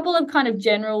couple of kind of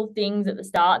general things at the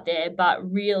start there, but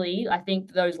really I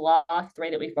think those last three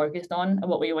that we focused on are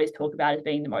what we always talk about as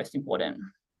being the most important.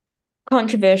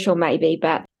 Controversial maybe,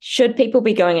 but should people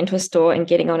be going into a store and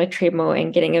getting on a treadmill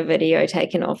and getting a video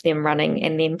taken of them running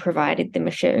and then provided them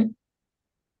a shoe?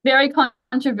 Very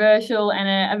controversial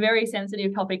and a very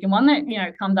sensitive topic, and one that, you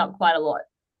know, comes up quite a lot.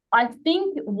 I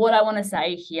think what I want to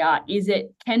say here is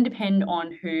it can depend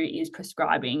on who is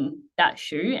prescribing that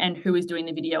shoe and who is doing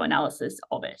the video analysis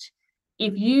of it.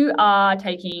 If you are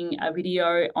taking a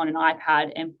video on an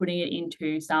iPad and putting it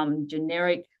into some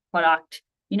generic product,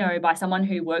 you know, by someone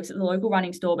who works at the local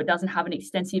running store but doesn't have an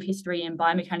extensive history in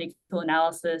biomechanical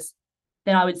analysis,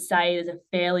 then I would say there's a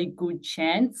fairly good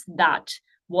chance that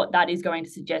what that is going to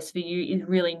suggest for you is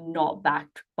really not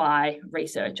backed by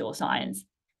research or science.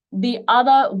 The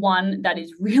other one that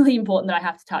is really important that I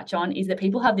have to touch on is that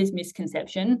people have this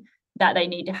misconception that they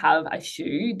need to have a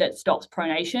shoe that stops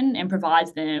pronation and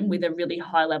provides them with a really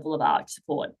high level of arch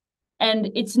support. And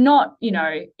it's not, you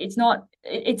know,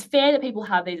 it's fair that people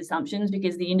have these assumptions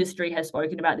because the industry has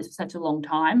spoken about this for such a long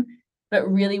time. But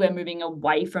really, we're moving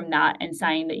away from that and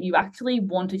saying that you actually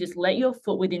want to just let your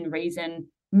foot within reason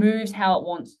moves how it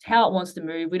wants to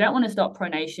move. We don't want to stop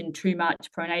pronation too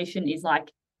much. Pronation is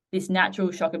like this natural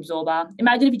shock absorber.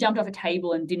 Imagine if you jumped off a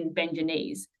table and didn't bend your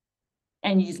knees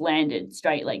and you just landed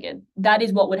straight-legged. That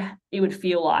is what it would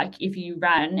feel like if you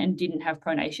ran and didn't have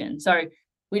pronation. So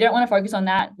we don't want to focus on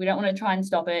that. We don't want to try and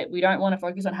stop it. We don't want to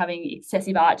focus on having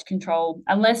excessive arch control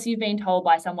unless you've been told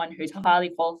by someone who's highly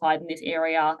qualified in this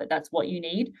area that that's what you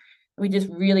need. We just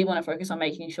really want to focus on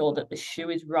making sure that the shoe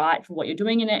is right for what you're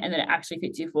doing in it and that it actually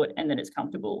fits your foot and that it's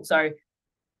comfortable. So I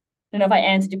don't know if I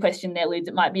answered your question there, Liz.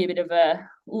 It might be a bit of a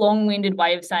long-winded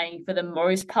way of saying, for the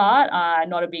most part, I'm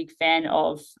not a big fan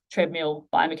of treadmill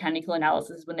biomechanical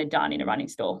analysis when they're done in a running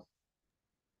store.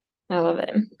 I love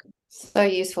it. So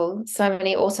useful. So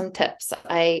many awesome tips.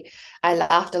 I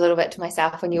laughed a little bit to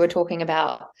myself when you were talking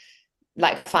about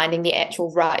like finding the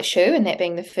actual right shoe and that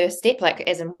being the first step, like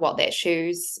as in what that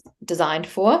shoe's designed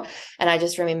for. And I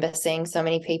just remember seeing so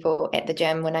many people at the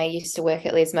gym when I used to work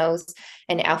at Les Mills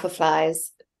and Alpha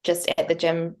Flies just at the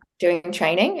gym doing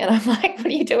training. And I'm like, what are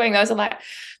you doing? Those are like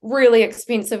really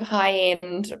expensive,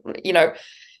 high-end,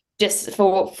 just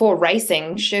for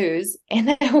racing shoes, and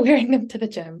they're wearing them to the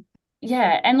gym.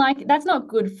 Yeah, and like that's not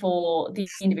good for the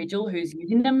individual who's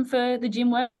using them for the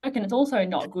gym work, and it's also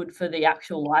not good for the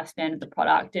actual lifespan of the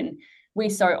product. And we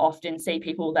so often see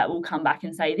people that will come back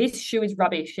and say, this shoe is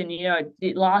rubbish, and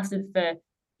it lasted for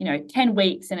 10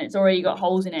 weeks and it's already got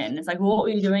holes in it. And it's like, well, what were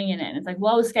you doing in it? And it's like,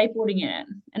 well, I was skateboarding in it.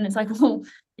 And it's like, well,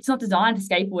 it's not designed for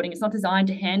skateboarding. It's not designed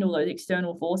to handle those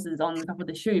external forces on the top of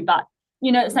the shoe. But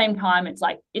at the same time, it's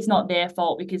like, it's not their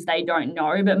fault because they don't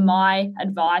know. But my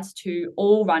advice to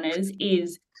all runners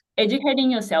is educating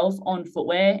yourself on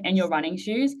footwear and your running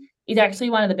shoes is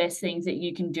actually one of the best things that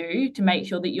you can do to make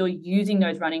sure that you're using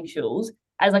those running shoes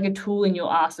as like a tool in your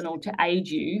arsenal to aid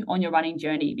you on your running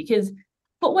journey, because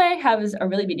footwear has a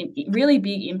really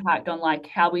big impact on like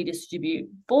how we distribute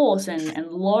force and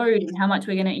load and how much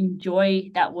we're going to enjoy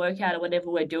that workout or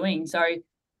whatever we're doing. So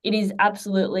it is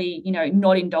absolutely,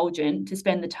 not indulgent to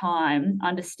spend the time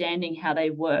understanding how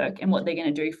they work and what they're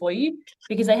going to do for you,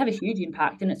 because they have a huge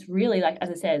impact. And it's really, like,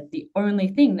 as I said, the only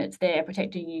thing that's there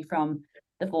protecting you from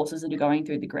the forces that are going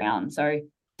through the ground. So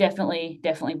definitely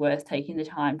worth taking the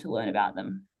time to learn about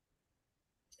them.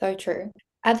 So true.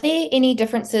 Are there any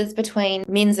differences between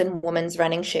men's and women's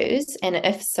running shoes? And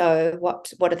if so,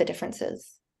 what are the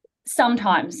differences?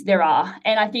 Sometimes there are.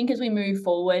 And I think as we move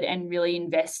forward and really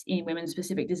invest in women's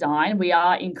specific design, we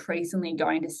are increasingly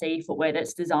going to see footwear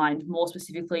that's designed more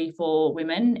specifically for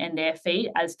women and their feet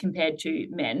as compared to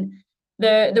men.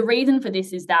 The reason for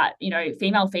this is that,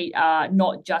 female feet are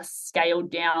not just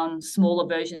scaled down smaller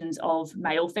versions of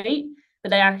male feet, but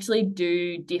they actually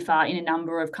do differ in a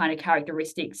number of kind of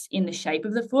characteristics in the shape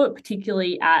of the foot,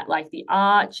 particularly at like the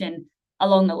arch and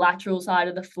along the lateral side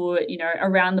of the foot,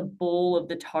 around the ball of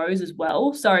the toes as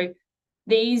well. So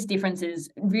these differences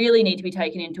really need to be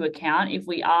taken into account if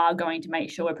we are going to make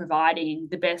sure we're providing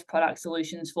the best product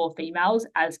solutions for females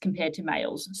as compared to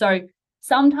males. So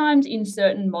sometimes in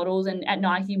certain models, and at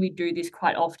Nike we do this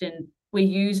quite often, we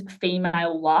use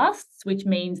female lasts, which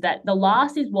means that the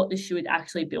last is what the shoe is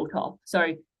actually built of.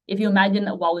 So if you imagine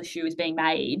that while the shoe is being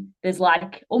made, there's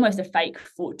like almost a fake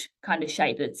foot kind of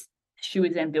shape that's shoe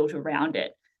is then built around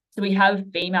it. So we have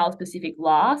female specific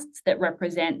lasts that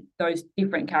represent those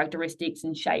different characteristics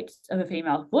and shapes of a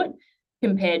female foot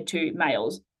compared to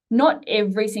males. Not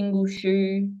every single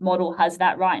shoe model has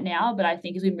that right now, but I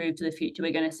think as we move to the future,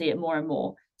 we're going to see it more and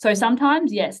more. So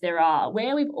sometimes, yes, there are.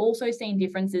 Where we've also seen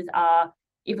differences are,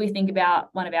 if we think about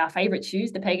one of our favorite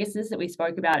shoes, the Pegasus that we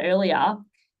spoke about earlier,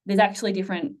 there's actually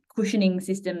different cushioning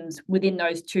systems within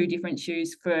those two different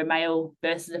shoes for a male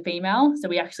versus a female. So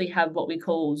we actually have what we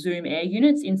call Zoom air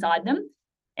units inside them,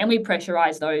 and we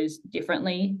pressurize those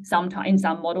differently sometimes in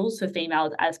some models for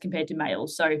females as compared to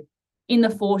males. So in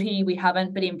the 40, we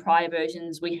haven't, but in prior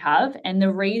versions we have. And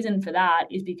the reason for that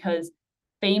is because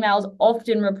females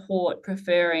often report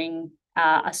preferring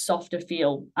a softer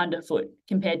feel underfoot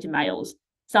compared to males.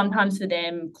 Sometimes for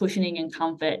them, cushioning and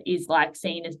comfort is like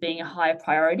seen as being a higher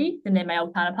priority than their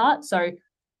male counterparts. So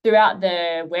throughout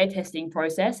the wear testing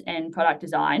process and product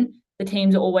design, the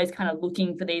teams are always kind of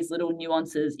looking for these little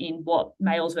nuances in what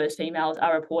males versus females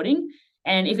are reporting.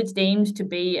 And if it's deemed to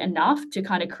be enough to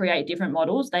kind of create different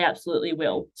models, they absolutely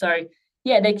will. So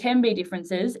yeah, there can be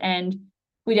differences, and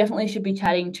we definitely should be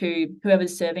chatting to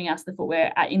whoever's serving us the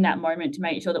footwear in that moment to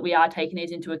make sure that we are taking these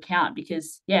into account,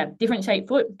 because different shaped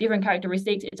foot, different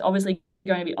characteristics. It's obviously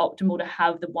going to be optimal to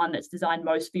have the one that's designed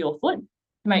most for your foot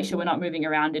to make sure we're not moving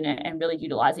around in it and really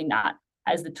utilizing that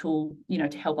as the tool,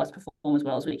 to help us perform as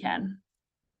well as we can.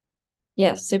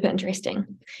 Yeah, super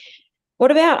interesting. What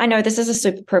about, I know this is a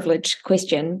super privileged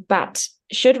question, but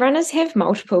should runners have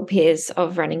multiple pairs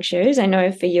of running shoes? I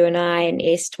know for you and I and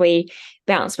Est, we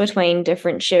bounce between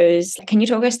different shoes. Can you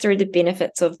talk us through the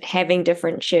benefits of having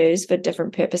different shoes for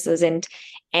different purposes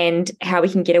and how we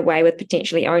can get away with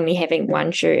potentially only having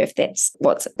one shoe if that's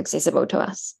what's accessible to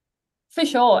us? For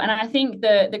sure. And I think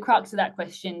the crux of that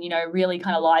question, really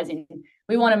kind of lies in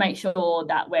we want to make sure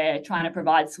that we're trying to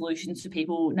provide solutions to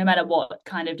people, no matter what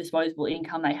kind of disposable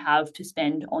income they have to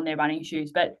spend on their running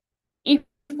shoes. But if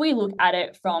we look at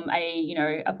it from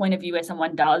a point of view where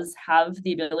someone does have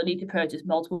the ability to purchase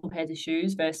multiple pairs of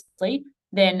shoes, firstly,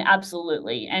 then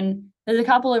absolutely. And there's a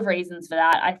couple of reasons for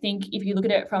that. I think if you look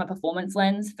at it from a performance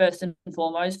lens, first and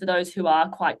foremost, for those who are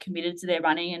quite committed to their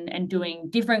running and doing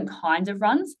different kinds of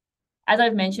runs, as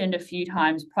I've mentioned a few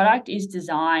times, product is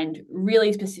designed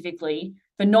really specifically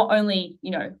for not only,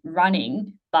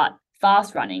 running, but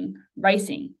fast running,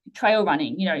 racing, trail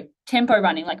running, tempo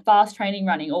running, like fast training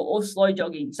running or slow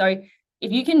jogging. So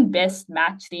if you can best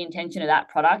match the intention of that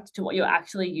product to what you're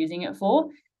actually using it for,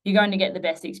 you're going to get the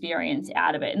best experience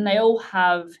out of it. And they all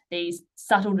have these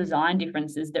subtle design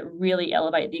differences that really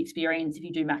elevate the experience if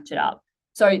you do match it up.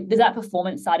 So there's that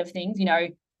performance side of things.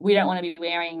 We don't want to be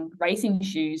wearing racing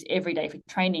shoes every day for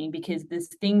training because there's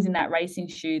things in that racing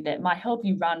shoe that might help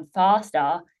you run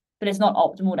faster, but it's not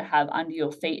optimal to have under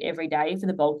your feet every day for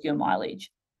the bulk of your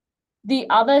mileage. The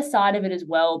other side of it as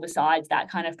well, besides that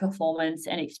kind of performance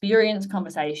and experience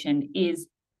conversation, is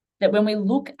that when we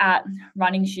look at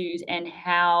running shoes and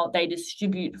how they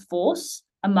distribute force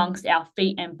amongst our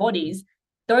feet and bodies,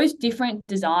 those different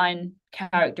design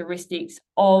characteristics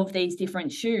of these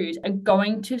different shoes are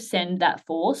going to send that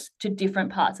force to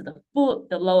different parts of the foot,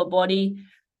 the lower body.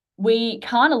 We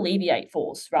can't alleviate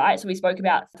force, right? So we spoke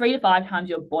about 3 to 5 times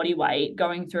your body weight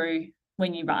going through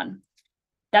when you run.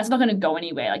 That's not going to go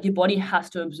anywhere. Like, your body has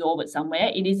to absorb it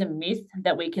somewhere. It is a myth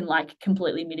that we can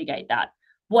completely mitigate that.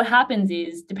 What happens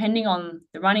is, depending on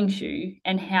the running shoe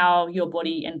and how your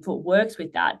body and foot works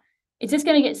with that, it's just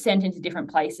going to get sent into different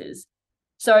places.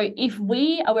 So if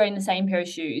we are wearing the same pair of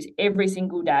shoes every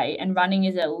single day and running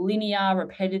is a linear,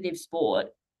 repetitive sport,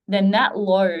 then that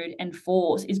load and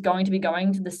force is going to be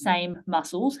going to the same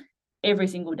muscles every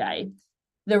single day.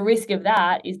 The risk of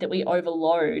that is that we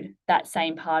overload that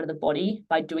same part of the body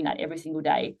by doing that every single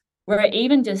day, where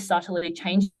even just subtly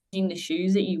changing the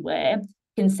shoes that you wear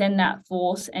can send that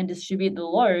force and distribute the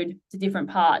load to different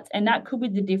parts. And that could be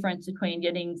the difference between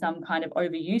getting some kind of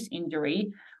overuse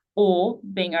injury or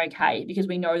being okay, because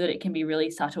we know that it can be really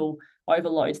subtle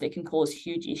overloads that can cause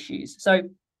huge issues. So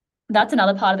that's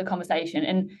another part of the conversation.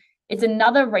 And it's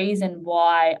another reason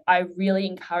why I really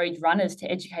encourage runners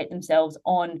to educate themselves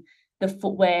on the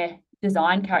footwear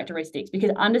design characteristics,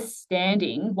 because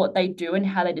understanding what they do and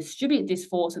how they distribute this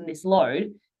force and this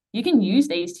load, you can use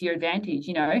these to your advantage.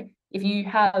 If you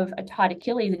have a tight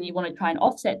Achilles and you want to try and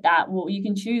offset that, well, you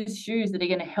can choose shoes that are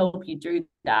going to help you do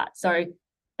that. So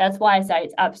that's why I say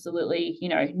it's absolutely,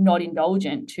 not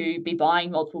indulgent to be buying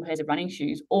multiple pairs of running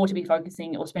shoes or to be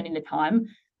focusing or spending the time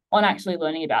on actually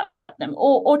learning about them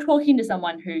or talking to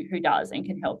someone who does and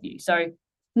can help you. So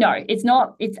no, it's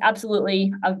not. It's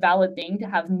absolutely a valid thing to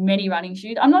have many running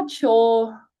shoes. I'm not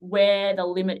sure where the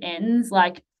limit ends.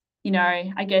 I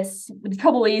guess there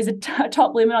probably is a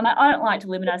top limit on that. I don't like to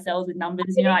limit ourselves with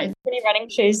numbers. How many running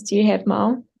shoes do you have,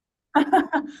 Mol?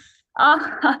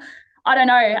 I don't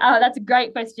know. That's a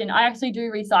great question. I actually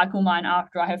do recycle mine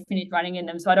after I have finished running in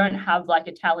them, so I don't have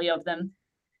a tally of them.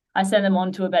 I send them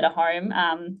on to a better home.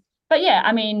 But yeah,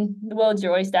 the world's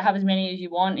your oyster. Have as many as you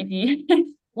want. If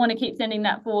you want to keep sending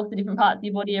that force to different parts of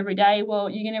your body every day, well,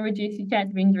 you're going to reduce your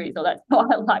chance of injury. So that's how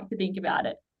I like to think about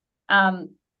it.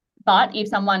 But if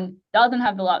someone doesn't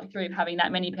have the luxury of having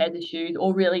that many pairs of shoes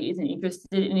or really isn't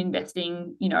interested in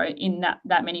investing, in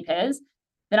that many pairs,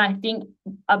 then I think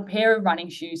a pair of running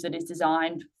shoes that is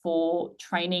designed for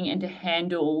training and to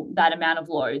handle that amount of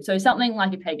load. So something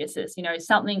like a Pegasus,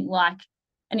 something like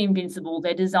an Invincible,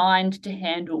 they're designed to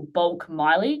handle bulk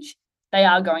mileage. They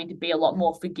are going to be a lot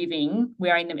more forgiving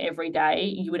wearing them every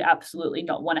day. You would absolutely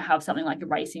not want to have something like a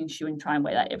racing shoe and try and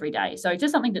wear that every day. So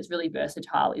just something that's really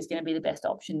versatile is going to be the best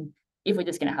option if we're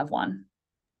just going to have one.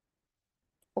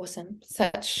 Awesome.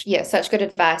 Such good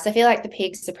advice. I feel like the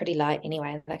pegs are pretty light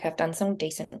anyway. I've done some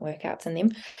decent workouts in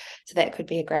them. So that could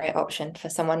be a great option for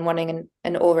someone wanting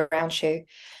an all-around shoe.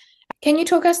 Can you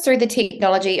talk us through the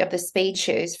technology of the speed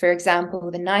shoes, for example,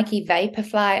 the Nike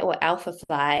Vaporfly or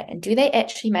Alphafly, and do they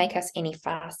actually make us any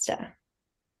faster?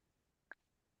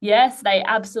 Yes, they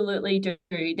absolutely do.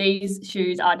 These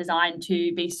shoes are designed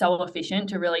to be so efficient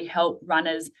to really help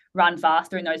runners run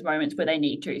faster in those moments where they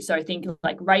need to. So think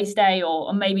like race day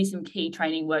or maybe some key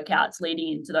training workouts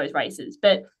leading into those races.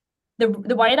 But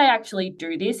the way they actually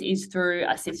do this is through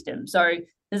a system. So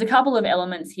there's a couple of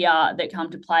elements here that come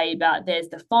to play, but there's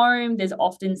the foam, there's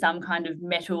often some kind of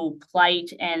metal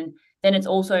plate, and then it's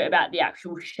also about the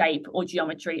actual shape or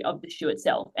geometry of the shoe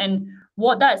itself. And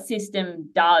what that system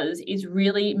does is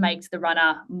really makes the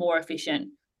runner more efficient.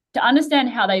 to understand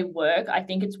how they work, I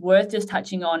think it's worth just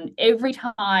touching on every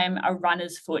time a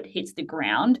runner's foot hits the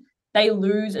ground, they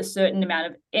lose a certain amount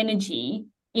of energy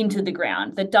into the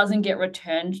ground that doesn't get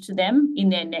returned to them in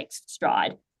their next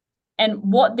stride. And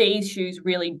what these shoes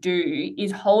really do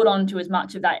is hold on to as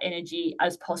much of that energy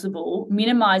as possible,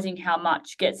 minimizing how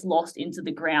much gets lost into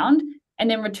the ground and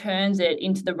then returns it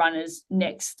into the runner's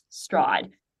next stride.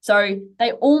 So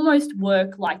they almost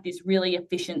work like this really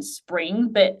efficient spring,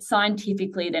 but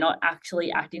scientifically, they're not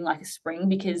actually acting like a spring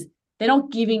because they're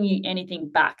not giving you anything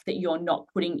back that you're not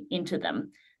putting into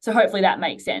them. So hopefully that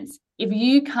makes sense. If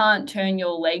you can't turn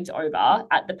your legs over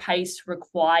at the pace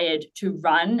required to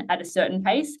run at a certain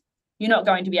pace, you're not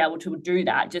going to be able to do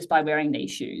that just by wearing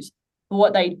these shoes. But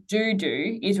what they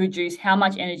do is reduce how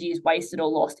much energy is wasted or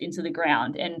lost into the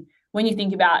ground. And when you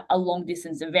think about a long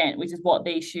distance event, which is what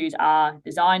these shoes are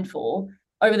designed for,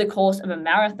 over the course of a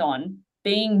marathon,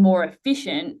 being more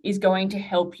efficient is going to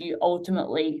help you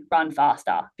ultimately run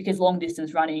faster because long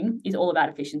distance running is all about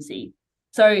efficiency.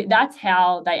 So that's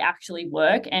how they actually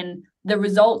work. And the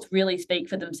results really speak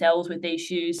for themselves with these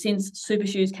shoes. Since super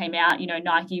shoes came out,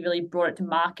 Nike really brought it to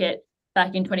market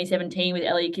back in 2017 with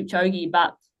Eliud Kipchoge,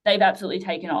 but they've absolutely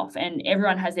taken off and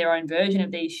everyone has their own version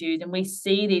of these shoes. And we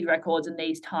see these records and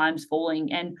these times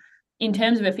falling. And in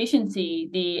terms of efficiency,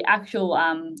 the actual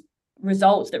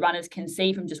results that runners can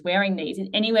see from just wearing these is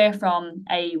anywhere from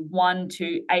a 1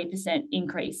 to 8%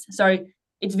 increase. So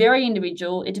it's very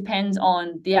individual. It depends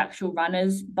on the actual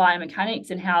runner's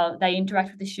biomechanics and how they interact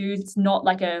with the shoes. It's not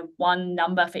like a one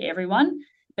number for everyone,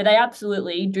 but they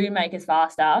absolutely do make us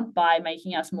faster by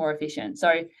making us more efficient.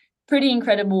 So pretty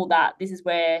incredible that this is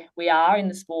where we are in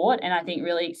the sport. And I think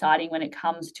really exciting when it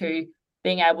comes to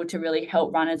being able to really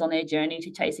help runners on their journey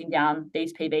to chasing down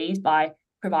these PBs by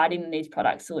providing them these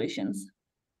product solutions.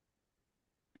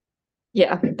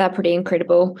 Yeah, they're pretty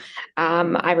incredible.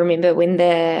 I remember when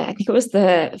I think it was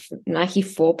the Nike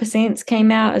 4%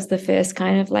 came out as the first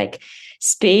kind of like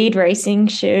speed racing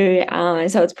shoe.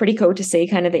 So it's pretty cool to see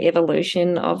kind of the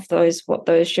evolution of what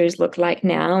those shoes look like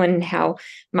now and how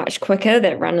much quicker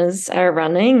that runners are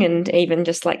running. And even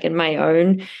just like in my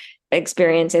own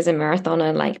experience as a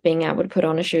marathoner, like being able to put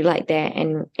on a shoe like that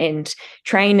and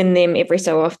train in them every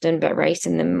so often, but race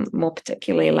in them more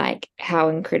particularly, like how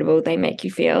incredible they make you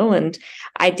feel. And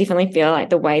I definitely feel like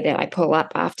the way that I pull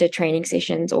up after training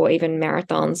sessions or even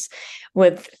marathons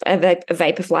with a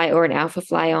Vaporfly or an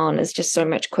Alphafly on is just so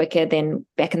much quicker than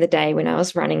back in the day when I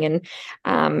was running in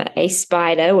a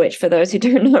Spider, which for those who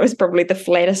don't know is probably the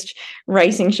flattest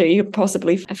racing shoe you could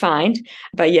possibly find.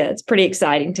 But yeah, it's pretty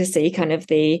exciting to see kind of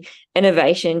the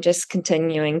innovation just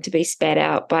continuing to be spat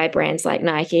out by brands like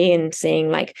Nike and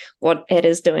seeing like what it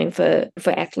is doing for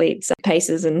athletes,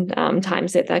 paces and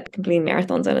times that they're completing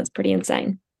marathons, and it's pretty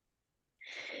insane.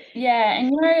 Yeah,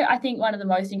 and I think one of the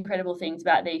most incredible things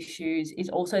about these shoes is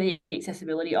also the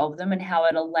accessibility of them and how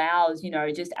it allows,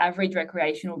 just average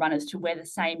recreational runners to wear the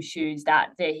same shoes that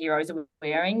their heroes are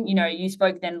wearing. You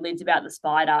spoke then, Liz, about the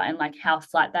Spider and like how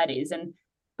flat that is. And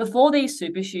before these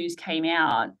super shoes came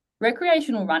out,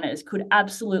 recreational runners could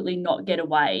absolutely not get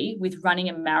away with running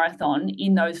a marathon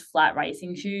in those flat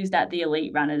racing shoes that the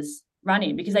elite runners run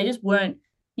in because they just weren't,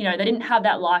 they didn't have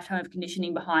that lifetime of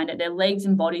conditioning behind it. Their legs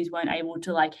and bodies weren't able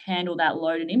to like handle that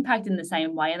load and impact in the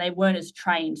same way. And they weren't as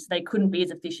trained. So they couldn't be as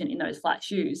efficient in those flat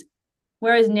shoes.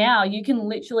 Whereas now you can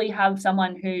literally have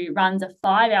someone who runs a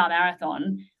 5-hour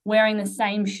marathon wearing the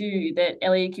same shoe that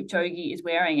Eliud Kipchoge is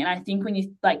wearing. And I think when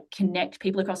you like connect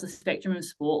people across the spectrum of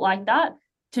sport like that,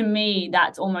 to me,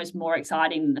 that's almost more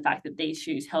exciting than the fact that these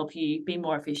shoes help you be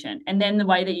more efficient. And then the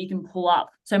way that you can pull up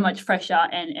so much fresher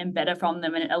and better from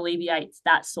them, and it alleviates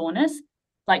that soreness.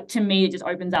 Like, to me, it just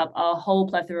opens up a whole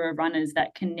plethora of runners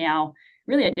that can now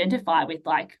really identify with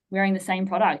like wearing the same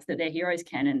products that their heroes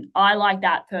can. And I like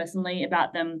that personally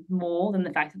about them more than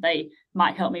the fact that they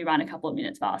might help me run a couple of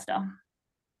minutes faster.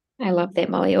 I love that,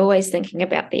 Molly. Always thinking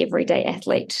about the everyday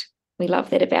athlete. We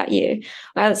love that about you.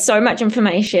 So much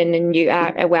information, and you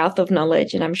are a wealth of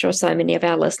knowledge, and I'm sure so many of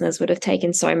our listeners would have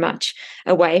taken so much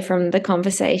away from the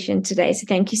conversation today. So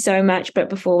thank you so much. But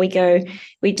before we go,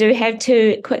 we do have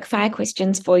 2 quick fire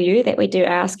questions for you that we do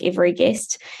ask every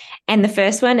guest. And the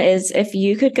first one is, if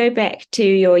you could go back to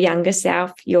your younger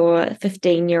self, your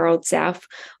 15-year-old self,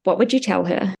 what would you tell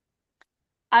her?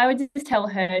 I would just tell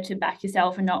her to back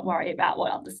yourself and not worry about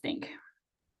what others think.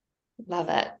 Love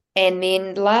it. And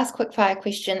then the last quick fire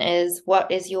question is, what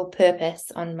is your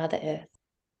purpose on Mother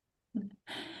Earth?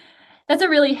 That's a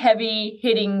really heavy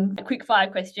hitting quick fire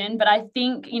question, but I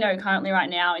think, currently right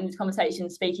now in this conversation,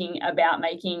 speaking about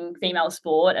making female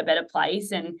sport a better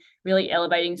place and really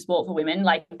elevating sport for women,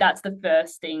 like that's the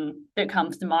first thing that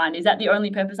comes to mind. Is that the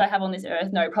only purpose I have on this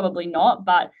earth? No, probably not,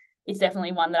 but it's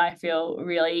definitely one that I feel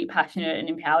really passionate and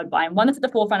empowered by, and one that's at the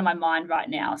forefront of my mind right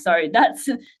now. So that's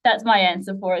my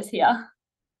answer for us here.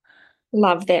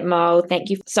 Love that, Mole. Thank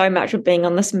you so much for being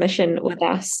on this mission with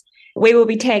us. We will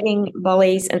be tagging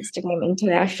Molly's Instagram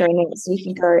into our show notes, so you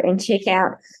can go and check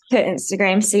out her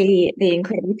Instagram, see the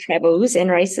incredible travels and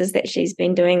races that she's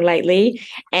been doing lately.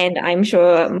 And I'm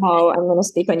sure, Mol, I'm going to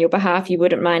speak on your behalf. You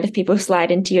wouldn't mind if people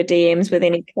slide into your DMs with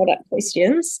any product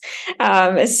questions.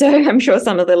 So I'm sure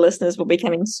some of the listeners will be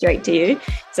coming straight to you.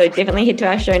 So definitely head to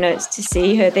our show notes to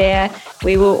see her there.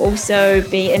 We will also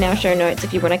be in our show notes.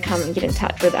 If you want to come and get in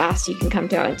touch with us, you can come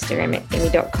to our Instagram at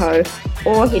femi.co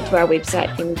or head to our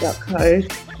website, femi.co.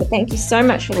 But thank you so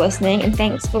much for listening, and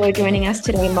thanks for joining us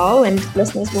today, Mol, and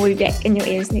listeners will be back in your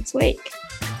ears next week.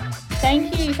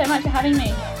 Thank you so much for having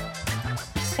me.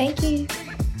 Thank you.